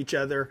 picks of each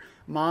other.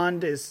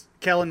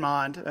 Kellen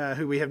Mond,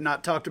 who we have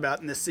not talked about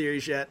in this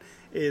series yet,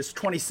 is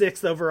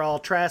 26th overall.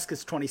 Trask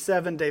is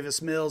 27.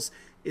 Davis Mills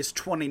is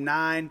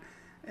 29.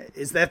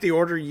 Is that the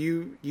order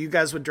you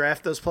guys would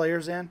draft those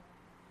players in?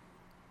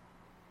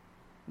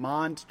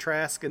 Mond,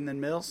 Trask, and then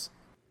Mills?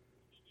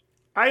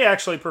 I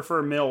actually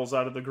prefer Mills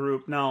out of the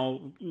group now,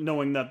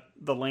 knowing that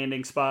the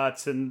landing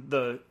spots and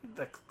the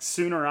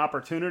sooner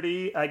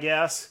opportunity, I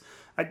guess.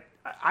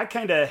 I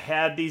kind of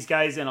had these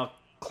guys in a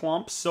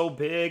clump so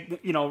big,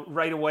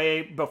 right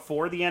away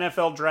before the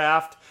NFL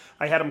draft.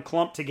 I had them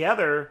clumped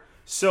together.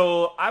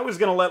 So I was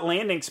going to let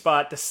landing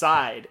spot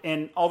decide.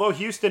 And although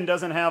Houston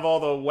doesn't have all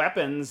the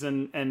weapons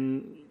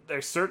and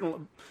there's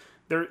certain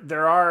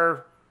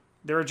there's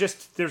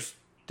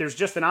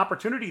just an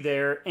opportunity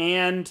there,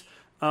 and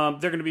they're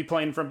going to be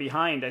playing from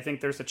behind. I think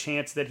there's a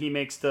chance that he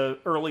makes the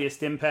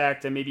earliest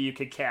impact, and maybe you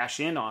could cash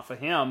in off of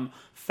him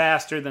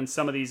faster than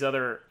some of these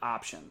other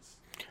options.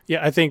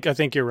 Yeah, I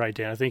think you're right,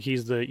 Dan. I think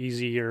he's the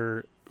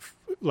easier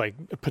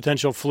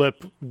potential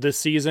flip this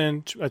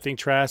season. I think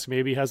Trask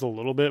maybe has a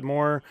little bit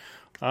more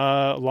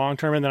long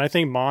term, and then I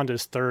think Mond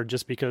is third,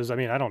 just because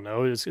I don't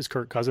know, is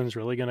Kirk Cousins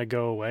really going to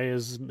go away?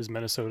 Is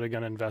Minnesota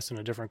going to invest in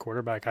a different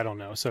quarterback? I don't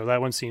know. So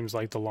that one seems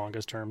like the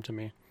longest term to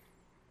me.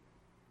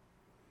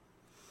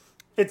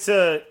 It's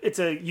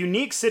a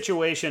unique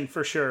situation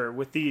for sure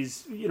with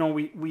these,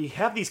 we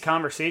have these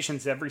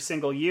conversations every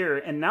single year,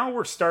 and now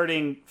we're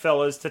starting,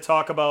 fellas, to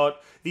talk about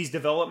these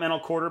developmental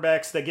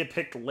quarterbacks that get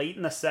picked late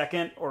in the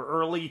second or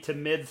early to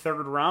mid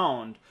third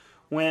round,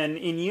 when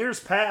in years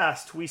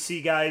past we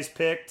see guys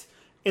picked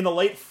in the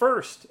late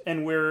first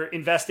and we're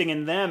investing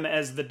in them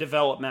as the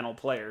developmental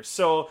players.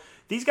 So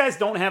these guys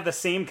don't have the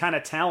same kind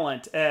of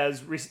talent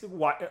as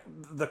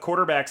the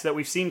quarterbacks that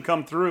we've seen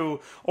come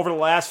through over the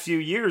last few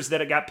years that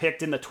it got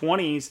picked in the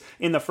 20s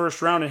in the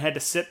first round and had to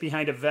sit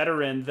behind a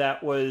veteran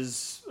that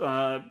was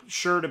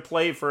sure to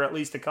play for at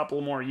least a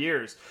couple more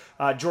years.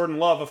 Jordan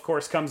Love, of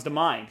course, comes to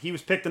mind. He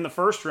was picked in the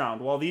first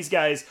round, while these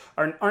guys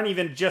aren't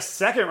even just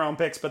second-round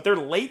picks, but they're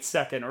late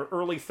second or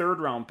early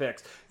third-round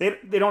picks. They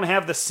don't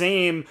have the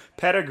same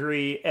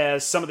pedigree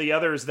as some of the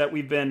others that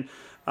we've been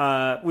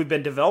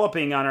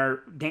developing on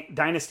our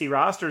dynasty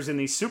rosters in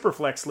these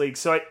superflex leagues.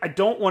 So I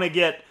don't want to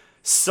get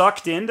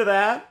sucked into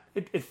that.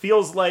 It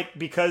feels like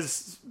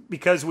because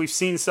we've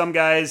seen some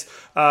guys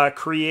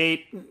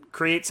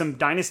create some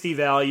dynasty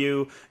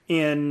value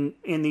in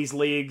these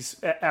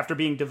leagues after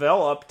being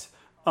developed,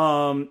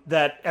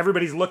 that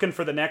everybody's looking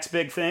for the next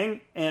big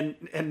thing, and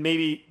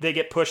maybe they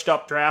get pushed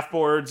up draft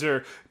boards,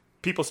 or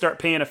people start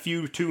paying a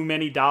few too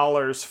many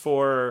dollars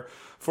for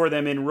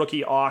them in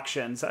rookie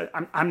auctions.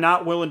 I'm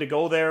not willing to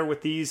go there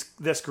with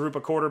this group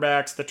of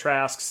quarterbacks, the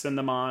Trasks and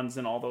the Mons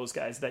and all those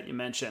guys that you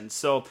mentioned.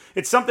 So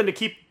it's something to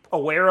keep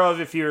aware of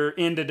if you're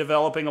into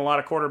developing a lot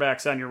of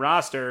quarterbacks on your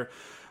roster.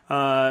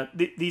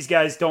 These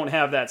guys don't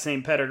have that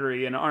same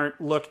pedigree and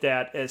aren't looked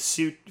at as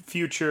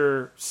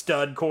future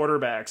stud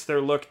quarterbacks. They're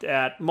looked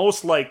at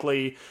most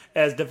likely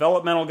as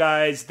developmental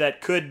guys that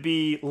could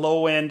be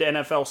low-end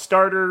NFL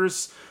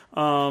starters,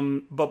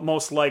 but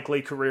most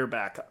likely career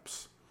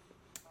backups.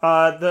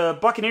 The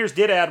Buccaneers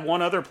did add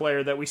one other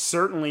player that we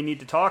certainly need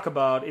to talk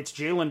about. It's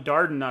Jalen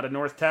Darden out of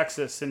North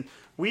Texas. And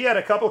we had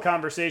a couple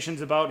conversations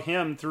about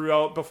him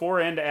throughout, before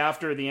and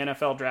after the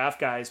NFL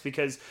draft, guys,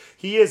 because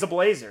he is a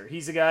blazer.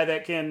 He's a guy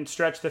that can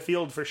stretch the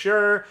field for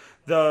sure.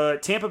 The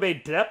Tampa Bay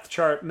depth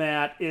chart,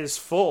 Matt, is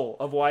full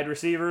of wide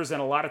receivers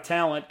and a lot of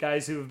talent,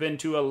 guys who have been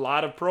to a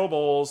lot of Pro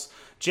Bowls.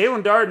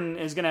 Jalen Darden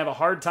is going to have a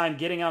hard time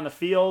getting on the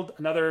field.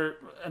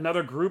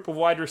 Another group of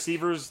wide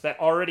receivers that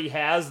already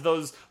has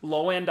those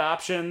low-end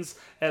options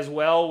as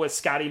well, with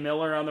Scotty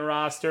Miller on the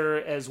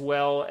roster, as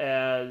well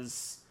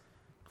as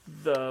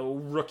the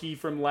rookie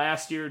from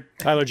last year,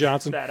 Tyler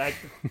Johnson.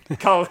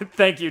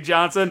 Thank you,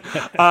 Johnson.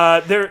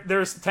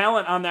 There's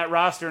talent on that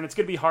roster, and it's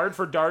going to be hard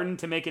for Darden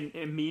to make an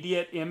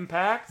immediate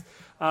impact.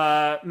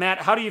 Matt,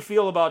 how do you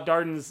feel about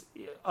Darden's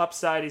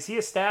upside? Is he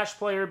a stash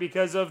player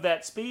because of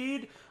that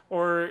speed,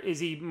 or is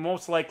he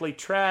most likely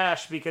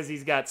trash because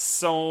he's got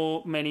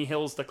so many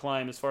hills to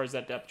climb as far as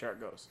that depth chart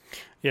goes?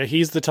 Yeah,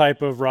 he's the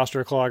type of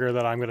roster clogger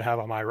that I'm going to have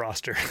on my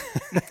roster.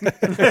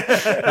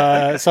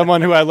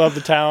 Someone who I love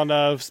the talent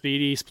of,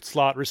 speedy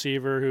slot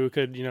receiver who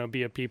could,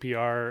 be a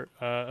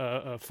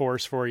PPR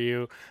force for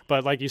you.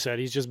 But like you said,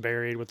 he's just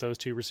buried with those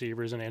two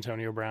receivers and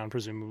Antonio Brown,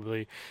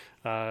 presumably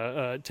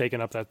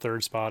taking up that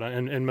third spot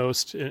in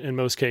most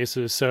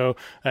cases. So,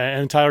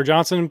 and Tyler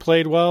Johnson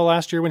played well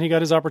last year when he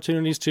got his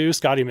opportunities too.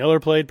 Scotty Miller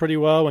played pretty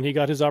well when he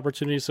got his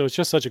opportunities. So it's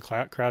just such a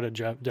crowded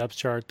depth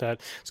chart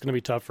that it's going to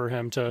be tough for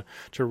him to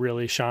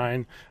really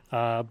shine.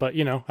 But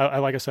I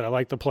like I said, I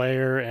like the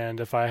player, and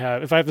if I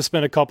have to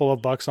spend a couple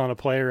of bucks on a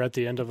player at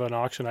the end of an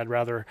auction, I'd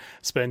rather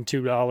spend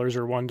 $2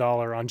 or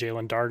 $1 on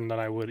Jalen Darden than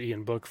I would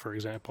Ian Book, for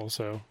example.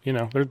 So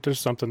there's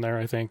something there,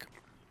 I think.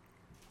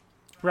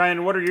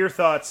 Ryan, what are your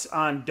thoughts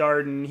on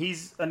Darden?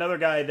 He's another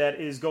guy that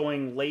is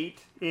going late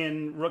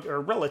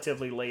or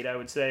relatively late, I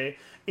would say,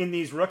 in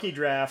these rookie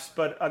drafts.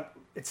 But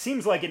it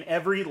seems like in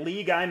every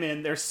league I'm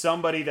in, there's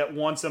somebody that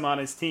wants him on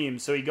his team.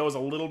 So he goes a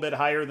little bit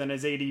higher than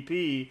his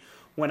ADP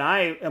when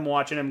I am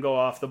watching him go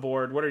off the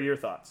board. What are your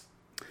thoughts?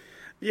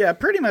 Yeah,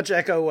 pretty much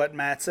echo what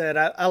Matt said.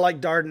 I like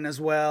Darden as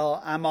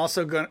well. I'm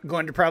also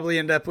going to probably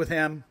end up with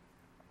him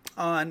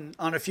on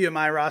a few of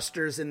my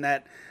rosters in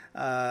that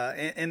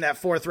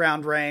fourth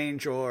round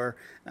range, or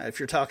if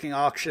you're talking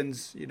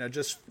auctions,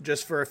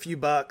 just for a few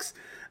bucks.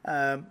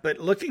 But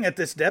looking at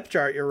this depth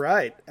chart, you're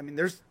right. I mean,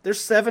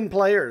 there's 7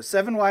 players,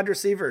 7 wide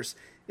receivers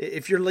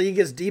if your league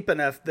is deep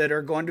enough, that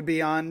are going to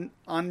be on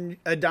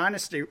a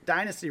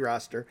dynasty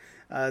roster.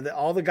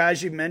 All the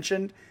guys you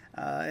mentioned,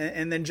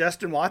 and then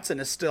Justin Watson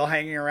is still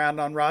hanging around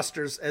on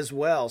rosters as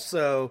well.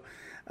 So,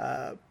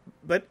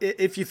 but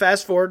if you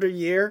fast forward a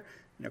year,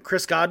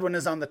 Chris Godwin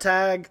is on the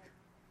tag.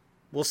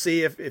 We'll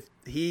see if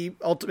he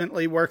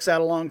ultimately works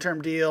out a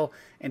long-term deal.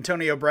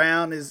 Antonio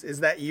Brown is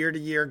that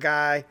year-to-year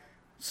guy.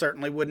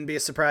 Certainly wouldn't be a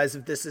surprise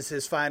if this is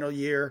his final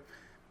year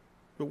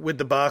with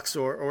the Bucs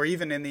or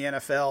even in the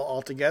NFL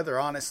altogether,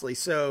 honestly.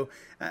 So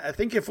I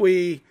think if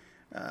we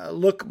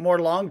look more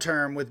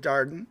long-term with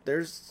Darden,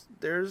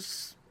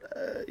 there's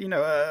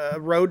a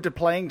road to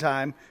playing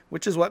time,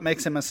 which is what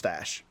makes him a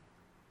stash.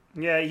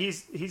 Yeah,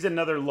 he's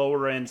another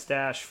lower-end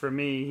stash for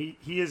me.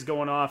 He is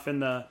going off in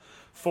the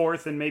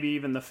 4th and maybe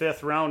even the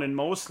 5th round in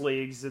most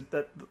leagues,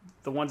 that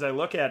the ones I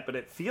look at, but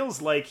it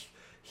feels like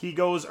he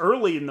goes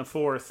early in the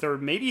 4th or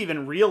maybe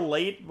even real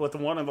late with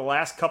one of the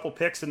last couple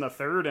picks in the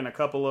 3rd in a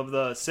couple of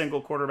the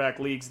single quarterback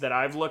leagues that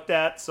I've looked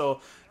at.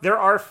 So there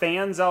are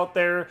fans out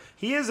there.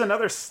 He is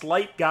another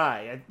slight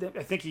guy.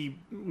 I think he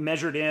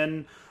measured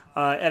in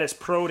at his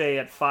pro day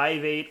at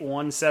 5'8",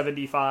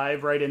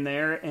 175, right in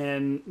there.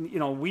 And,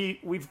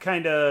 we've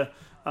kind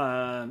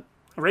of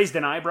raised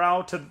an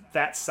eyebrow to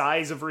that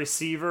size of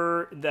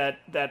receiver that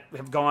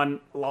have gone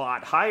a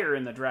lot higher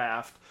in the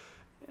draft.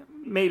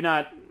 May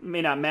not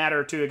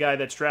matter to a guy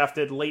that's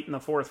drafted late in the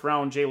 4th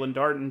round, Jalen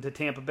Darden, to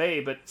Tampa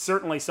Bay, but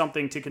certainly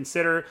something to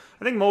consider.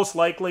 I think most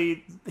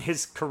likely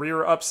his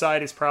career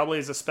upside is probably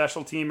as a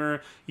special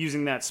teamer,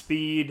 using that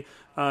speed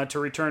to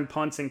return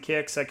punts and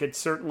kicks. I could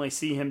certainly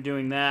see him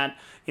doing that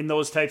in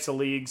those types of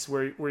leagues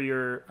where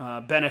you're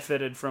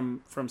benefited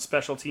from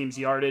special teams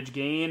yardage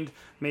gained.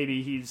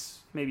 Maybe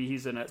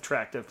he's an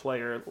attractive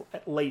player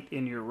late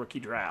in your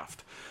rookie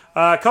draft.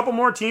 A couple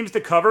more teams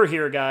to cover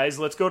here, guys.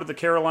 Let's go to the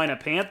Carolina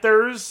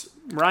Panthers.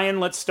 Ryan,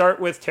 let's start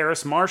with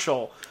Terrace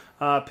Marshall.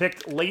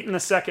 Picked late in the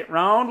 2nd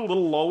round, a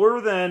little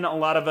lower than a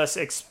lot of us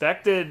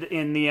expected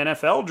in the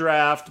NFL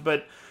draft,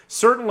 but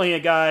certainly a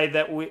guy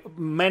that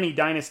many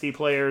dynasty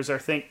players are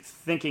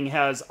thinking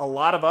has a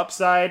lot of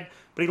upside.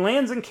 But he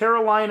lands in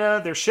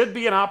Carolina. There should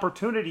be an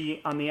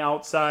opportunity on the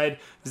outside.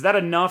 Is that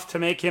enough to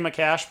make him a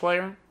cash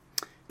player?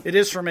 It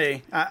is for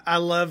me. I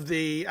love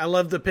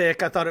the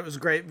pick. I thought it was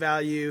great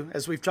value.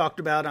 As we've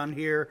talked about on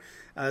here,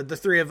 the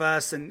three of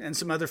us and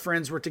some other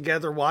friends were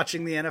together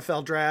watching the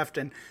NFL draft,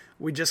 and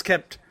we just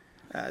kept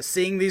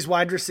seeing these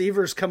wide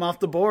receivers come off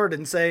the board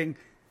and saying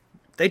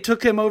they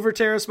took him over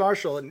Terrace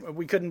Marshall, and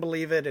we couldn't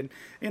believe it.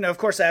 And of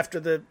course, after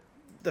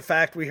the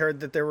fact, we heard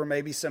that there were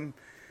maybe some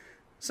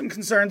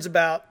concerns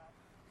about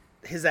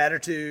his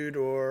attitude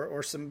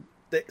or some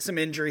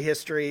injury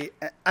history.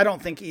 I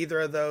don't think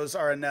either of those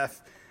are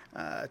enough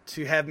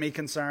to have me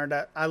concerned.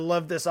 I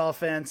love this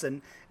offense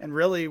and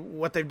really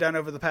what they've done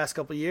over the past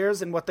couple of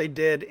years and what they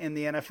did in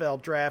the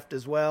NFL draft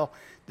as well.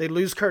 They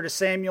lose Curtis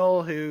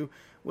Samuel, who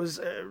was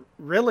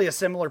really a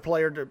similar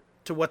player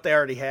to what they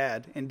already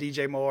had in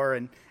DJ Moore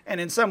and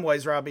in some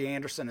ways Robbie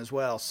Anderson as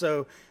well.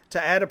 So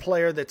to add a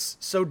player that's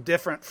so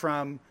different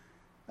from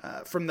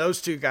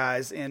those two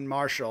guys in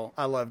Marshall,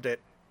 I loved it.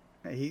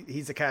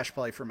 He's a cash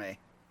play for me.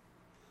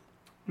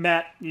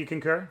 Matt, you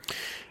concur?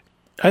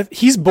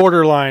 He's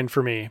borderline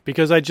for me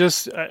because I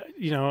just,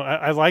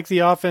 I like the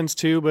offense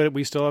too, but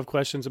we still have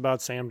questions about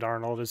Sam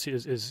Darnold.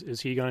 Is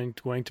he going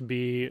to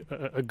be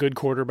a good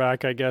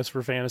quarterback, I guess,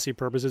 for fantasy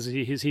purposes?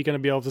 Is he going to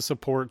be able to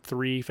support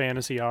 3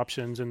 fantasy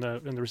options in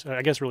the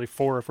I guess really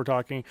 4 if we're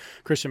talking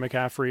Christian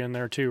McCaffrey in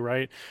there too,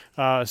 right?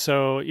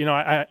 So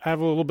I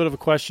have a little bit of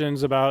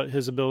questions about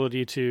his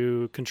ability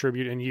to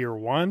contribute in year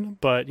 1,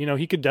 but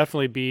he could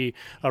definitely be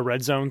a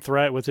red zone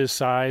threat with his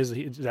size.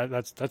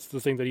 That's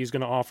the thing that he's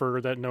going to offer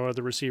that no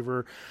other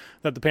receiver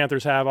that the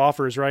Panthers have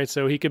offers, right?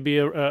 So he could be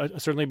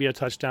certainly be a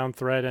touchdown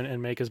threat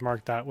and make his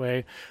mark that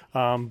way.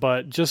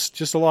 But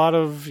just a lot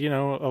of a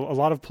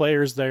lot of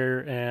players there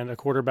and a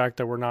quarterback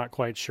that we're not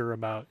quite sure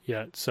about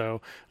yet. So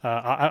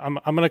I'm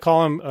going to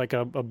call him like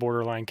a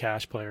borderline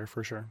cash player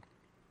for sure.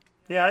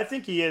 Yeah, I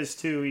think he is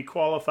too. He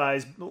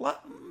qualifies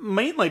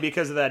mainly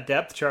because of that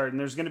depth chart, and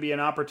there's going to be an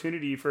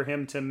opportunity for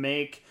him to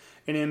make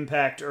an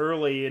impact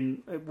early,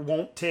 and it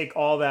won't take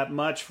all that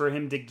much for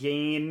him to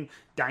gain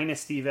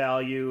dynasty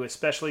value,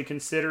 especially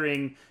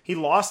considering he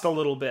lost a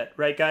little bit,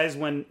 right, guys,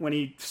 when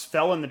he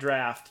fell in the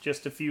draft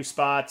just a few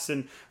spots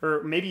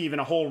or maybe even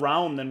a whole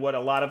round than what a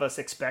lot of us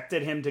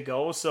expected him to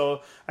go.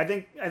 So I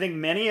think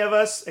many of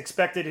us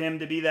expected him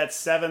to be that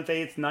 7th,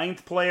 8th,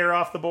 9th player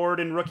off the board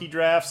in rookie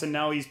drafts, and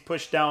now he's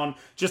pushed down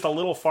just a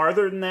little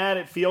farther than that.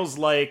 It feels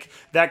like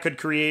that could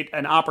create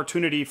an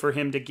opportunity for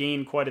him to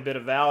gain quite a bit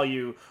of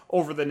value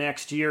over the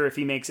next year if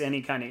he makes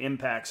any kind of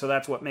impact. So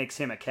that's what makes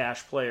him a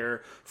cash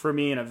player for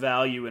me and a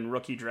value in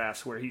rookie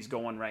drafts where he's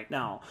going right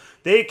now.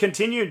 They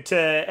continued to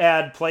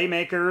add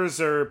playmakers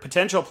or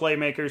potential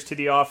playmakers to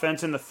the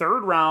offense in the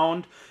 3rd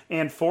round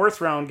and 4th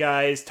round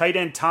guys. Tight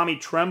end Tommy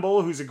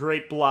Tremble, who's a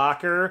great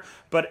blocker,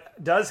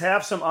 but does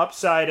have some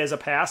upside as a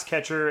pass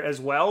catcher as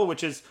well,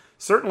 which is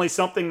certainly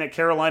something that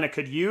Carolina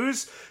could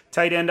use.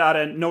 Tight end out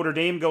of Notre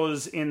Dame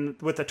goes in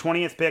with the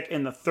 20th pick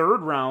in the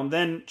 3rd round.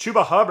 Then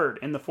Chuba Hubbard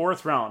in the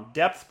 4th round.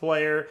 Depth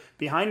player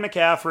behind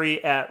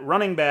McCaffrey at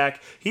running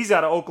back. He's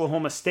out of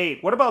Oklahoma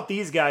State. What about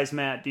these guys,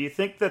 Matt? Do you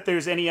think that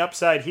there's any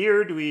upside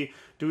here? Do we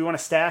want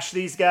to stash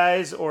these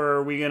guys, or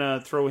are we going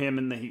to throw him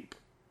in the heap?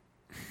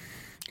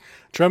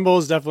 Tremble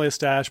is definitely a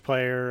stash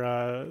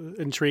player,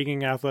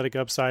 intriguing athletic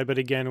upside. But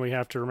again, we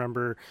have to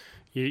remember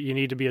you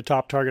need to be a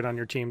top target on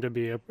your team to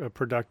be a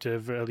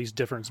productive, at least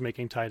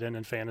difference-making tight end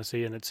in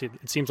fantasy. And it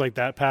seems like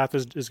that path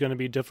is going to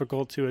be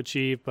difficult to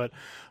achieve, but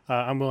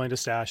I'm willing to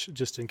stash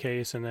just in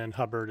case. And then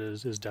Hubbard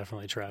is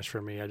definitely trash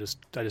for me. I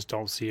just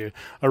don't see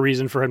a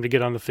reason for him to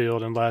get on the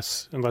field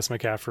unless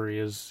McCaffrey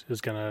is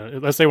going to,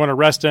 unless they want to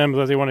rest him,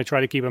 unless they want to try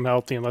to keep him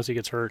healthy, unless he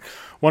gets hurt.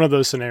 One of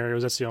those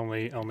scenarios, that's the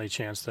only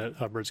chance that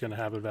Hubbard's going to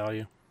have a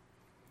value.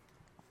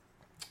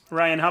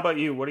 Ryan, how about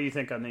you? What do you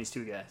think on these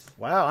two guys?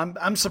 Wow,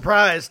 I'm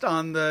surprised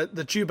on the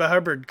Chuba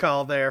Hubbard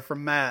call there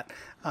from Matt.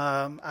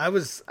 I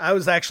was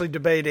actually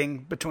debating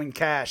between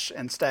cash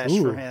and stash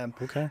for him.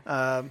 Okay.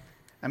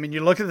 I mean, you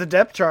look at the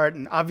depth chart,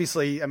 and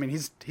obviously, I mean,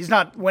 he's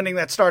not winning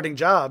that starting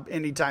job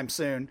anytime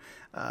soon,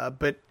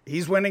 but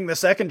he's winning the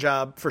second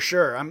job for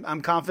sure.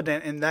 I'm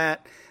confident in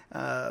that,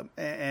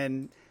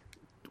 and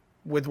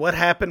with what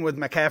happened with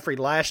McCaffrey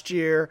last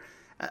year,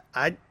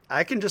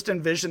 I can just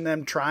envision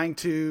them trying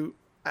to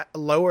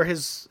lower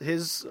his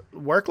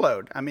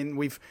workload. I mean,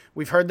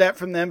 we've heard that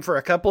from them for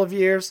a couple of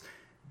years.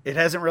 It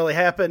hasn't really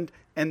happened,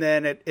 and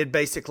then it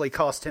basically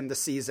cost him the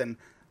season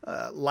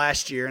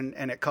last year,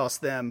 and it cost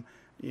them,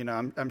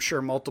 I'm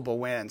sure, multiple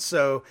wins.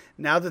 So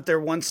now that they're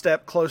one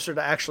step closer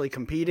to actually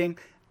competing,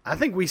 I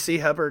think we see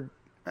Hubbard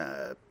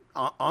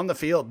on the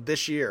field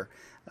this year.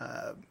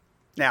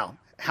 Now,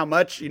 how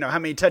much, how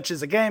many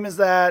touches a game is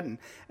that,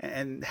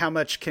 and how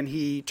much can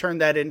he turn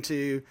that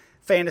into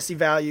fantasy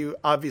value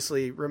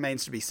obviously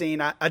remains to be seen.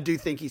 I do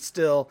think he's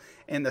still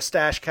in the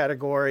stash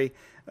category,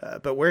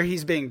 but where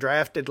he's being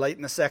drafted late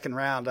in the 2nd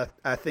round,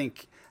 I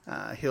think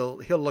he'll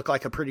look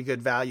like a pretty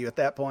good value at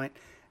that point.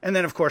 And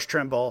then, of course,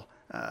 Tremble,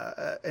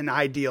 an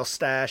ideal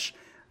stash.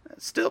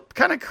 Still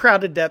kind of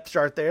crowded depth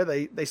chart there.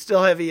 They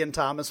still have Ian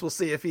Thomas. We'll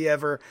see if he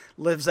ever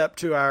lives up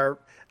to our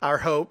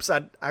hopes.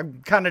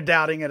 I'm kind of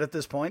doubting it at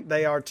this point.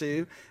 They are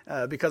too,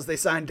 because they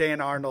signed Dan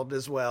Arnold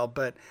as well.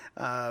 But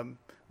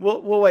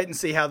We'll wait and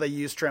see how they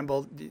use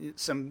Tremble.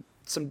 Some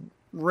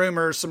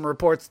rumors, some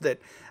reports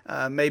that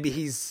maybe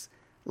he's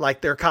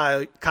like their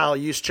Kyle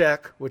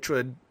Juszczyk, which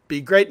would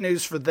be great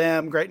news for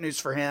them, great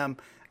news for him,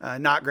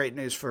 not great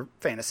news for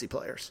fantasy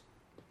players.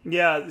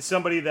 Yeah,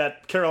 somebody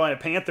that Carolina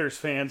Panthers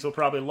fans will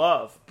probably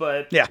love.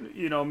 But, yeah,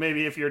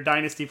 maybe if you're a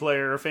dynasty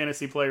player or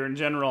fantasy player in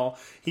general,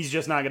 he's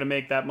just not going to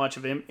make that much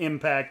of an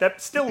impact. That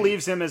still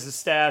leaves him as a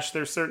stash.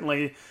 There's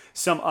certainly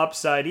some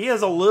upside. He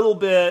has a little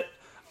bit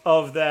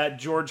of that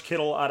George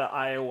Kittle out of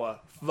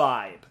Iowa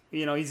vibe.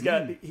 He's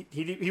got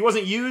he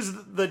wasn't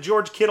used the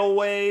George Kittle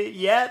way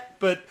yet,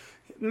 but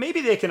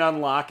maybe they can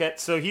unlock it.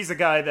 So he's a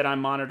guy that I'm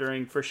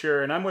monitoring for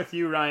sure. And I'm with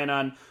you, Ryan,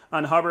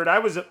 on Hubbard. I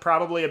was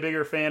probably a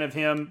bigger fan of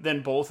him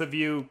than both of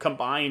you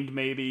combined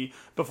maybe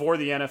before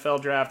the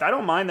NFL draft. I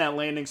don't mind that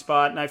landing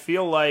spot, and I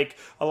feel like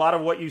a lot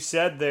of what you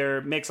said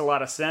there makes a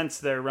lot of sense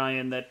there,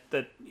 Ryan, that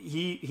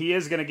he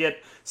is going to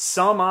get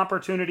some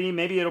opportunity.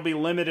 Maybe it'll be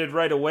limited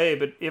right away,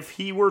 but if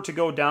he were to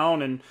go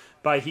down, and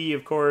by he,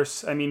 of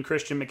course, I mean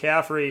Christian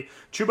McCaffrey,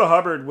 Chuba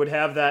Hubbard would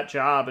have that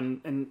job,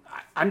 and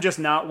I'm just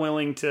not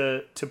willing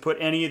to put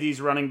any of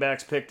these running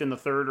backs picked in the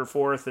 3rd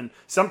or 4th and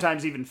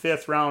sometimes even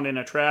 5th round in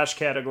a trash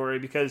category,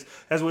 because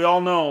as we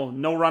all know,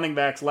 no running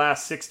backs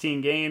last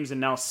 16 games and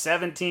now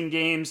 17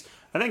 games.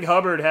 I think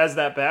Hubbard has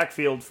that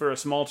backfield for a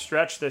small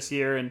stretch this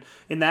year, and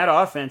in that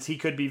offense, he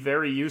could be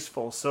very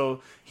useful.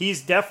 So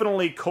he's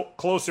definitely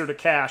closer to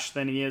cash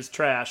than he is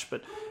trash,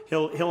 but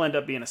he'll end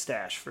up being a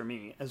stash for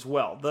me as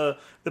well. The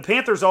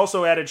Panthers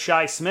also added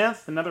Shi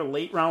Smith, another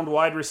late-round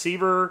wide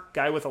receiver,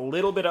 guy with a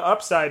little bit of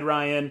upside,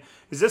 Ryan.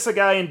 Is this a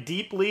guy in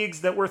deep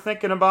leagues that we're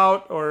thinking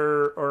about,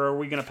 or are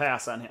we going to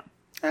pass on him?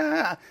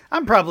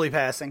 I'm probably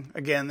passing.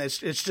 Again, it's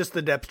just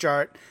the depth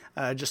chart,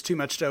 just too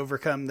much to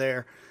overcome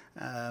there.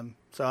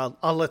 So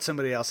I'll let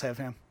somebody else have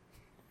him.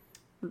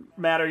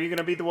 Matt, are you going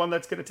to be the one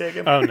that's going to take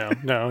him? Oh,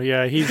 no.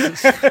 Yeah, he's,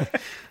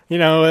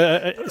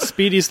 a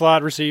speedy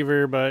slot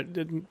receiver, but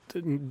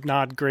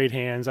not great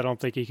hands. I don't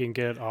think he can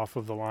get off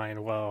of the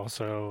line well.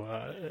 So,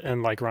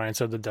 and like Ryan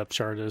said, the depth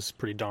chart is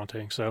pretty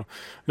daunting. So,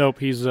 nope,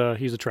 he's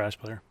a trash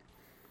player.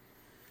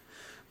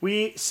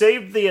 We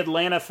saved the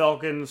Atlanta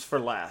Falcons for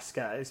last,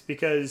 guys,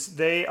 because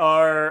they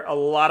are a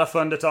lot of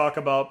fun to talk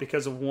about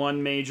because of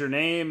one major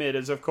name. It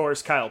is, of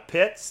course, Kyle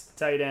Pitts,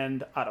 tight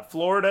end out of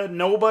Florida.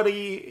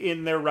 Nobody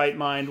in their right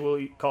mind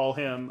will call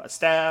him a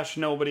stash.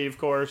 Nobody, of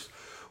course,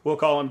 will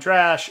call him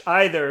trash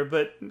either.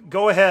 But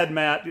go ahead,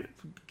 Matt.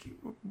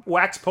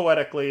 wax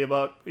poetically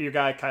about your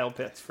guy Kyle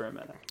Pitts for a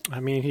minute. I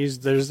mean,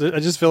 I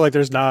just feel like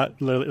there's not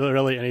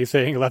really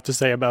anything left to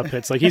say about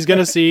Pitts. Like he's going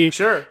to see,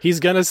 sure. He's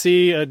going to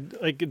see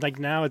like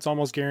now it's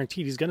almost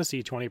guaranteed he's going to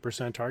see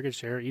 20% target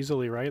share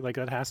easily, right? Like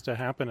that has to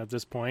happen at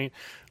this point.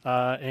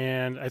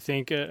 And I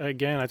think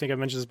again, I think I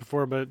mentioned this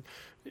before, but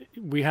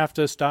we have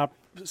to stop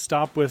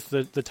with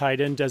the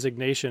tight end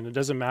designation. It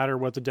doesn't matter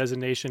what the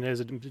designation is.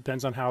 It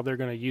depends on how they're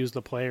going to use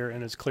the player,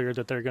 and it's clear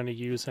that they're going to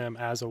use him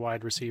as a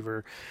wide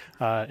receiver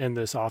in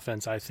this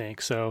offense, I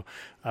think. So,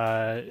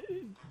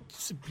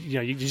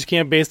 you just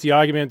can't base the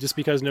argument just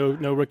because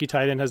no rookie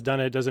tight end has done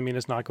it doesn't mean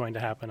it's not going to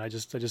happen. That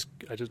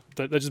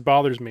just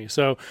bothers me.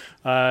 So,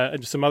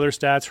 some other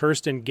stats: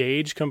 Hurst and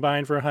Gage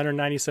combined for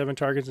 197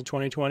 targets in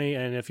 2020,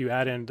 and if you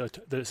add in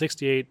the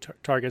 68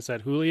 targets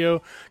that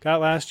Julio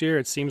got last year,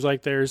 it seems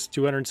like there's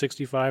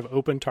 265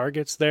 open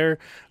targets there.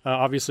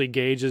 Obviously,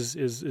 Gage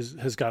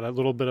has got a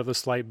little bit of a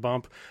slight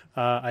bump,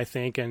 I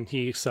think, and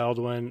he excelled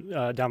when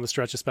down the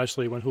stretch,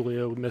 especially when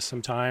Julio missed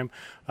some time.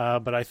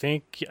 But I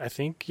think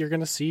you're going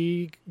to see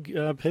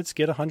Pitts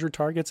get 100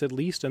 targets at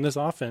least in this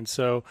offense.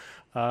 So,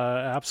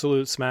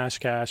 absolute smash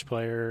cash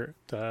player.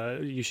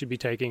 You should be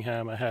taking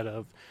him ahead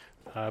of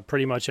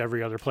pretty much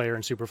every other player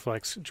in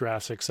Superflex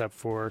drafts except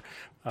for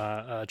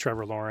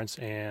Trevor Lawrence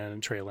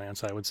and Trey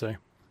Lance, I would say.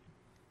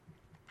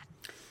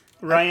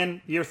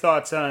 Ryan, your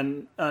thoughts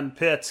on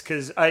Pitts?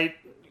 Because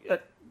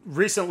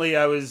recently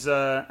I was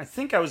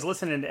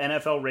listening to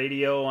NFL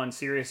radio on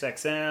Sirius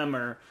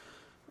XM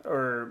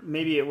or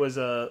maybe it was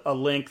a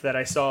link that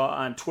I saw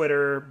on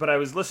Twitter, but I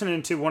was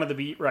listening to one of the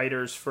beat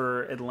writers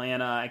for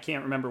Atlanta. I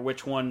can't remember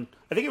which one.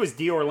 I think it was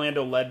D.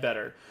 Orlando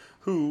Ledbetter,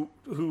 who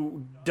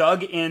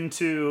dug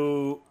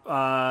into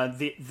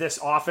this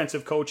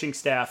offensive coaching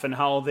staff and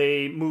how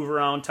they move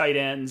around tight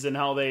ends and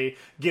how they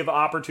give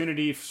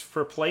opportunity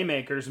for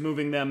playmakers,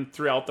 moving them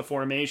throughout the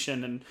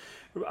formation, and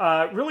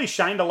really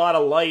shined a lot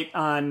of light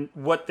on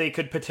what they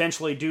could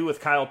potentially do with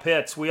Kyle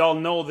Pitts. We all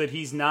know that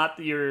he's not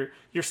your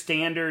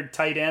standard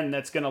tight end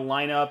that's going to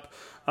line up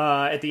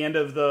at the end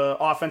of the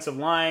offensive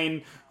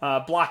line,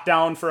 block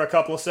down for a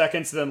couple of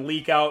seconds, then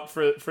leak out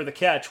for the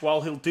catch.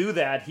 While he'll do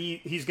that,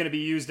 he's going to be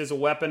used as a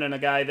weapon and a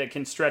guy that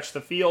can stretch the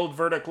field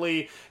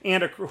vertically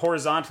and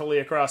horizontally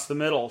across the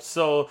middle.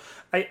 So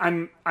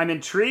I'm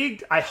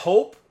intrigued. I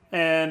hope.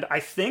 And I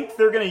think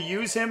they're going to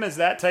use him as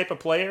that type of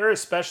player,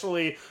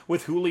 especially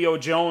with Julio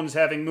Jones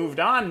having moved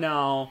on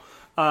now.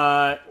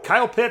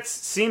 Kyle Pitts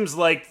seems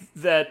like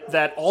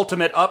that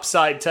ultimate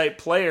upside type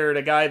player,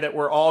 the guy that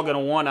we're all going to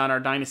want on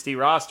our dynasty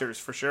rosters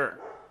for sure.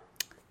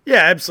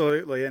 Yeah,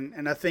 absolutely.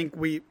 And I think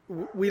we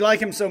like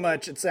him so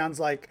much. It sounds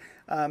like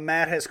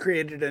Matt has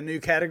created a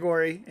new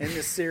category in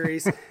this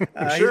series.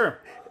 Sure.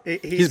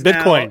 He's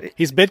Bitcoin.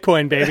 He's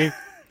Bitcoin, baby.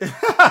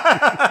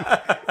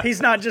 He's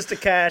not just a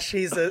cash;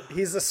 he's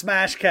a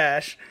smash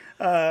cash,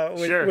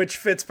 which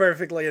fits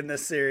perfectly in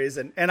this series.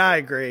 And I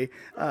agree.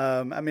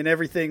 I mean,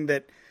 everything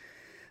that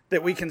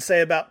we can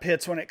say about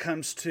Pitts when it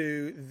comes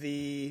to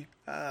the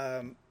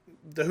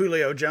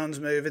Julio Jones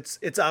move,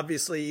 it's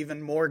obviously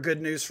even more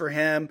good news for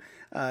him.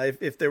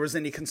 If there was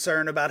any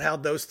concern about how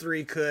those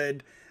three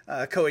could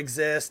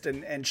coexist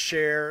and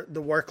share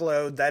the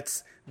workload,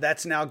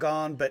 that's now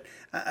gone. But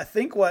I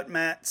think what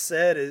Matt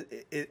said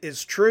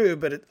is true,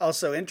 but it's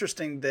also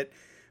interesting that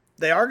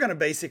they are going to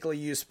basically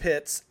use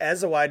Pitts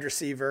as a wide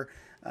receiver.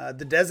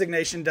 The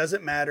designation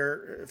doesn't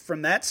matter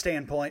from that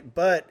standpoint,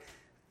 but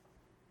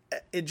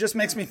it just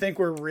makes me think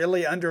we're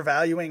really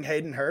undervaluing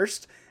Hayden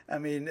Hurst. I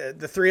mean,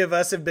 the three of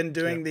us have been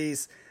doing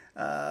these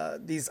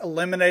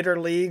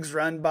eliminator leagues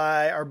run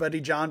by our buddy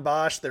John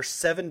Bosch. There's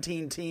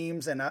 17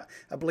 teams, and I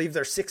believe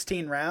there's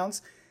 16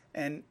 rounds.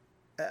 And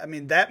I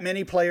mean, that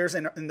many players,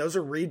 and those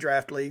are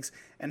redraft leagues.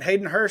 And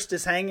Hayden Hurst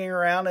is hanging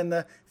around in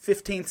the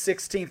 15th,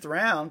 16th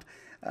round,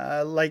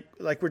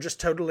 like we're just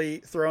totally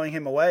throwing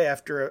him away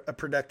after a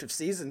productive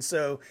season.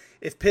 So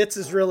if Pitts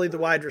is really the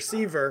wide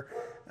receiver,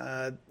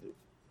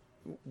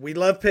 we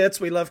love Pitts,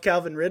 we love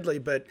Calvin Ridley,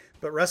 but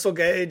Russell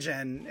Gage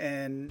and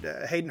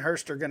Hayden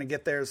Hurst are going to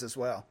get theirs as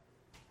well.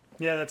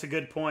 Yeah, that's a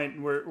good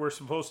point. We're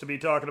supposed to be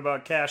talking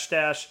about cash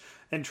stash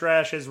and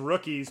trash as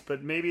rookies,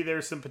 but maybe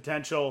there's some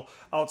potential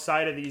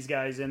outside of these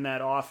guys in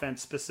that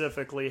offense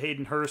specifically.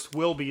 Hayden Hurst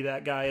will be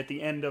that guy at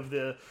the end of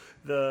the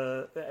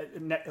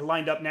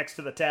lined up next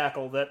to the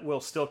tackle that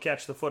will still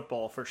catch the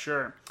football for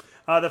sure.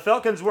 The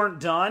Falcons weren't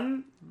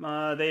done.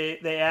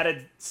 They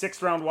added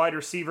 6th-round wide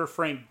receiver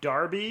Frank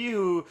Darby,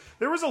 who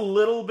there was a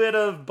little bit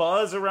of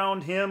buzz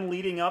around him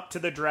leading up to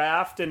the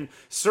draft, and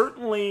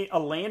certainly a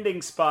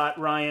landing spot,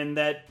 Ryan,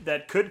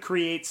 that could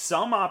create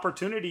some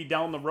opportunity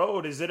down the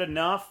road. Is it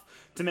enough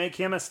to make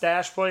him a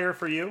stash player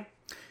for you?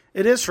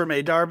 It is for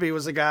me. Darby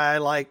was a guy I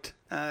liked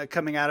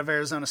coming out of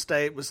Arizona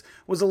State. Was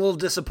a little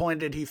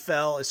disappointed he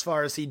fell as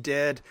far as he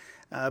did,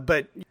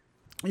 but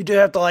you do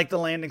have to like the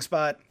landing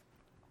spot,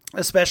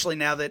 especially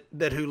now that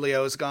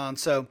Julio is gone.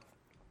 So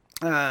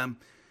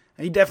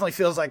he definitely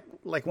feels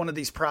like one of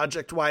these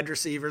project wide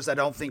receivers. I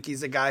don't think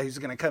he's a guy who's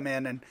going to come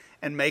in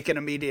and make an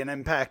immediate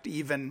impact,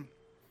 even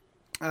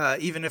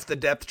if the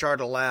depth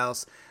chart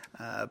allows.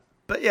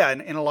 But yeah,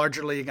 in a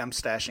larger league, I'm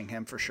stashing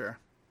him for sure.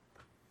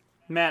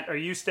 Matt, are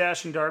you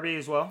stashing Darby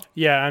as well?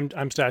 Yeah, I'm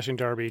stashing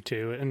Darby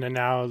too. And then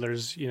now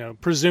there's,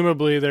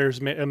 presumably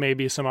there's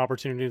maybe some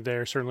opportunity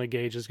there. Certainly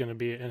Gage is going to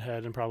be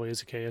ahead and probably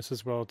Zacchaeus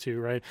as well too,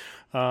 right?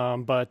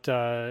 But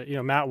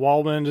Matt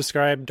Waldman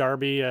described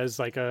Darby as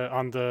like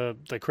on the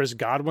Chris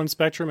Godwin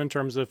spectrum in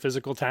terms of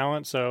physical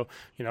talent. So,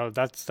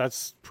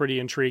 that's pretty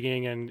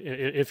intriguing. And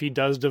if he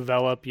does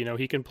develop,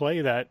 he can play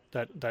that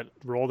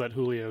role that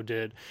Julio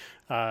did.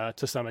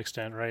 To some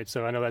extent, right?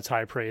 So I know that's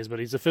high praise, but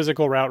he's a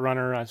physical route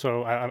runner,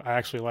 so I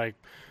actually like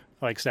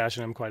stashing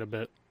him quite a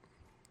bit.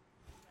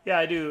 Yeah,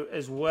 I do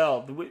as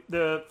well.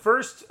 The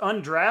first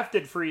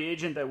undrafted free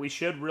agent that we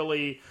should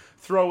really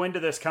throw into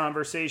this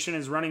conversation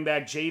is running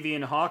back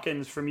Javian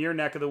Hawkins from your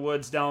neck of the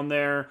woods down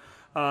there.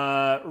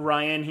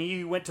 Ryan,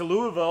 he went to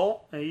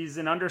Louisville. He's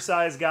an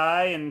undersized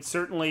guy and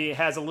certainly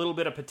has a little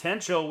bit of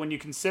potential when you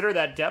consider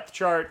that depth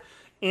chart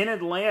in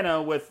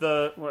Atlanta with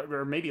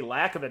or maybe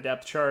lack of a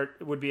depth chart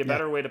would be a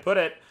better way to put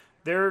it.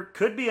 There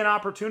could be an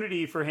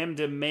opportunity for him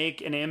to make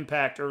an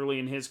impact early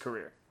in his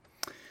career.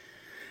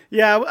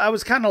 Yeah, I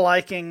was kind of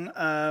liking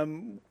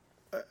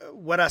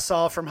what I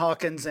saw from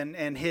Hawkins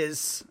and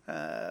his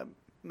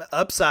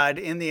upside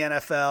in the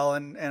NFL.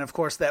 And of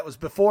course, that was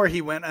before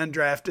he went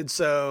undrafted.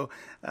 So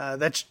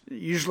that's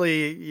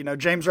usually,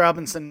 James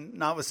Robinson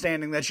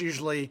notwithstanding, that's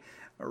usually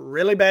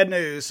really bad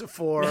news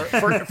for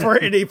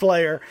any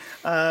player.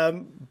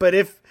 But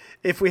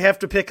if we have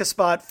to pick a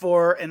spot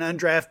for an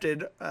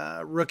undrafted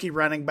rookie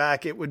running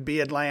back, it would be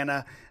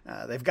Atlanta.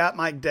 They've got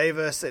Mike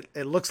Davis.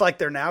 It looks like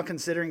they're now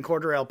considering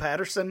Cordarrelle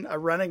Patterson a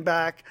running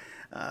back.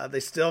 They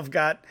still have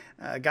got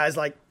guys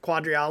like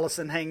Quadri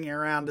Allison hanging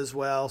around as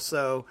well.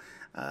 So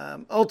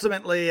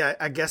ultimately,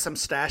 I guess I'm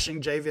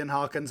stashing Javian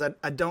Hawkins.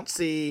 I don't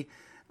see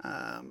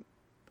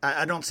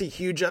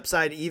huge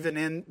upside even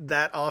in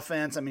that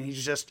offense. I mean,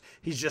 he's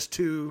just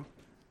too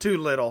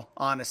little,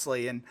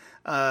 honestly. And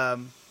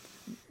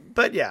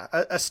but yeah,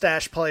 a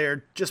stash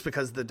player just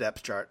because of the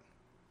depth chart.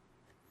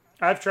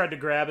 I've tried to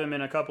grab him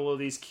in a couple of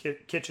these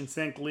kitchen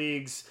sink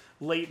leagues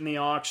late in the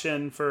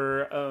auction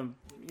for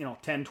 $10,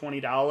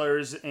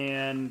 $20,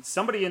 and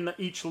somebody in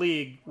each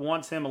league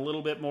wants him a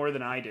little bit more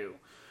than I do.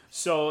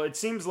 So it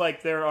seems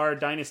like there are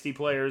dynasty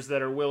players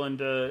that are willing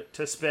to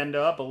spend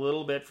up a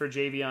little bit for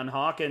Javian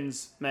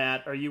Hawkins.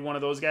 Matt, are you one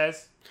of those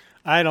guys?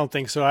 I don't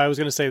think so. I was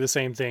going to say the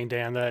same thing,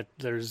 Dan, that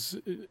there's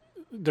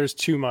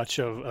too much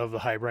of the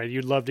hype, right?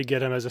 You'd love to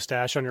get him as a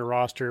stash on your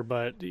roster,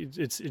 but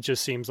it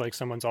just seems like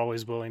someone's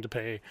always willing to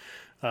pay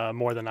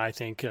more than I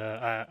think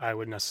I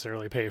would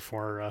necessarily pay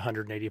for a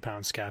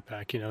 180-pound scat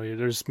pack.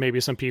 There's maybe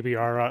some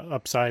PPR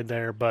upside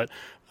there, but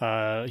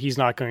he's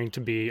not going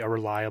to be a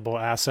reliable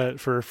asset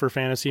for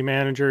fantasy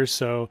managers.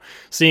 So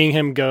seeing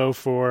him go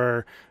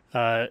for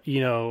 10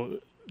 to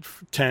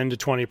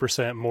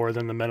 20% more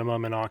than the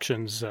minimum in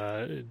auctions,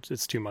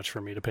 it's too much for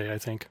me to pay, I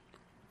think.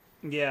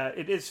 Yeah,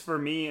 it is for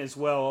me as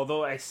well,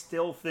 although I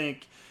still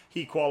think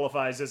he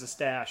qualifies as a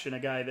stash and a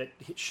guy that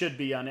should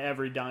be on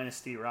every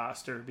dynasty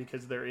roster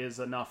because there is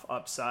enough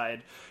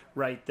upside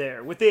right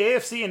there. With the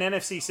AFC and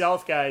NFC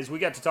South guys, we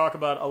got to talk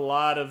about a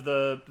lot of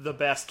the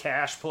best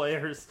cash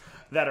players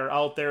that are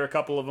out there. A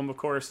couple of them, of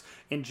course,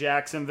 in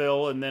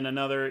Jacksonville and then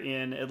another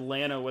in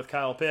Atlanta with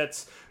Kyle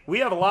Pitts. We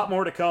have a lot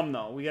more to come,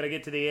 though. We got to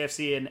get to the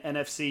AFC and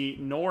NFC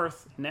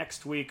North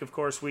next week. Of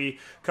course, we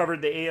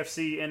covered the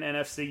AFC and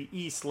NFC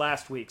East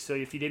last week. So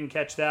if you didn't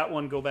catch that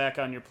one, go back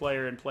on your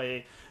player and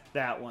play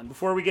that one.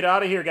 Before we get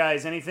out of here,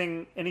 guys,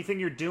 anything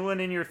you're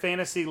doing in your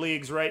fantasy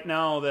leagues right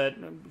now, that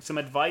some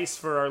advice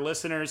for our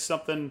listeners,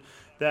 something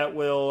that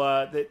will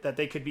that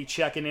they could be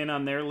checking in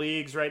on their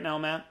leagues right now,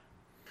 Matt?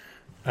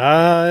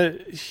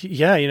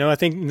 I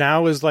think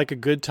now is like a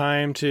good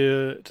time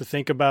to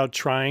think about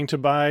trying to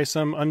buy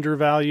some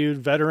undervalued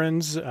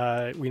veterans.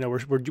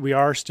 We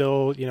are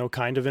still,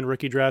 kind of in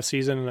rookie draft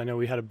season, and I know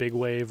we had a big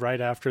wave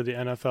right after the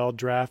NFL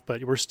draft,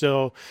 but we're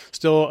still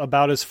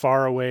about as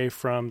far away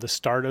from the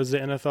start of the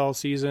NFL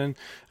season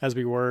as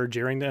we were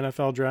during the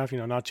NFL draft,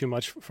 not too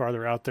much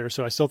farther out there.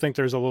 So I still think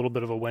there's a little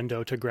bit of a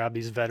window to grab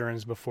these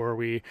veterans before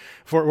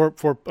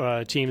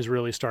teams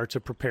really start to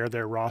prepare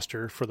their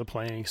roster for the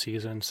playing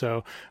season.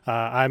 So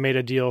I made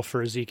a deal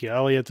for Ezekiel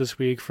Elliott this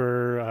week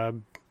for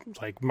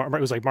it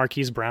was like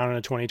Marquise Brown in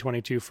a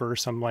 2022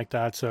 first, something like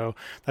that. So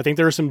I think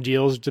there are some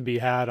deals to be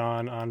had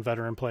on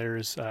veteran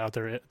players out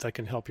there that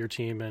can help your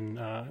team in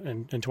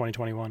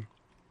 2021.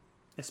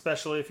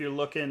 Especially if you're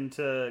looking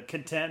to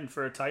contend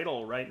for a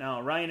title right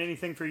now. Ryan,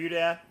 anything for you to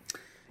add?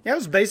 Yeah, I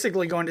was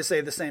basically going to say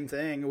the same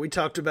thing. We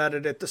talked about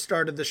it at the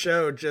start of the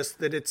show, just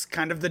that it's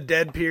kind of the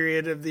dead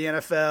period of the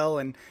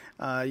NFL, and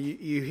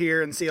you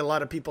hear and see a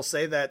lot of people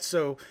say that.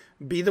 So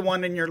be the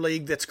one in your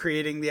league that's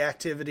creating the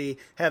activity,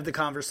 have the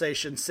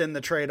conversation, send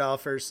the trade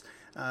offers.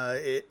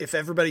 If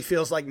everybody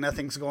feels like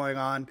nothing's going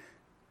on,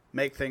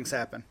 make things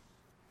happen.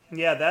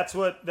 Yeah, that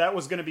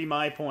was going to be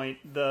my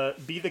point.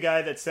 Be the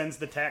guy that sends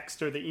the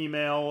text or the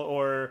email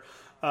or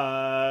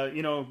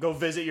Go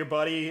visit your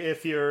buddy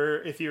if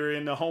you're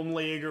in the home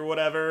league or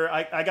whatever.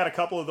 I got a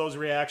couple of those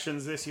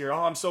reactions this year.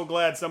 Oh, I'm so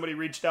glad somebody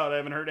reached out. I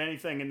haven't heard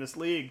anything in this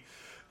league.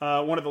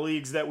 One of the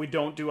leagues that we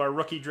don't do our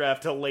rookie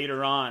draft till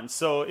later on.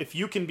 So if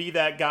you can be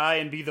that guy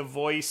and be the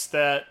voice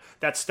that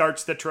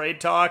starts the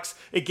trade talks,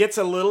 it gets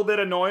a little bit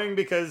annoying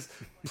because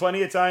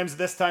plenty of times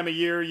this time of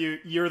year,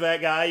 you're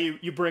that guy,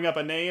 you bring up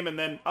a name and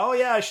then, oh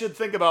yeah, I should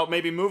think about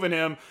maybe moving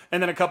him.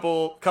 And then a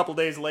couple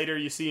days later,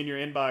 you see in your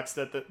inbox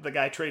that the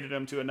guy traded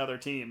him to another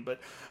team. But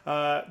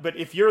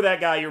if you're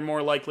that guy, you're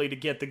more likely to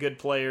get the good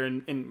player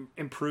and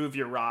improve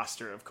your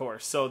roster, of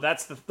course. So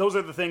those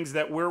are the things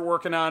that we're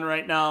working on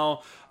right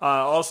now.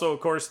 Also,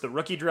 of course, the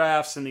rookie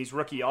drafts and these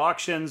rookie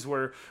auctions.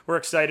 We're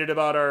excited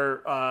about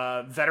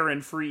our veteran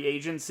free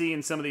agency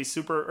and some of these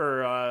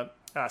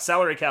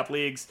salary cap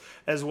leagues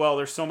as well.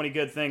 There's so many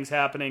good things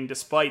happening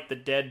despite the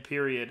dead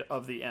period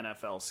of the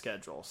NFL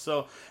schedule.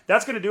 So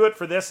that's going to do it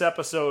for this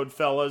episode,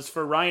 fellas.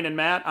 For Ryan and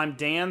Matt, I'm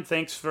Dan.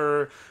 Thanks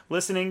for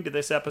listening to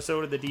this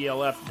episode of the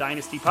DLF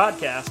Dynasty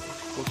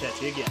Podcast. We'll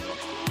catch you again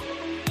next week.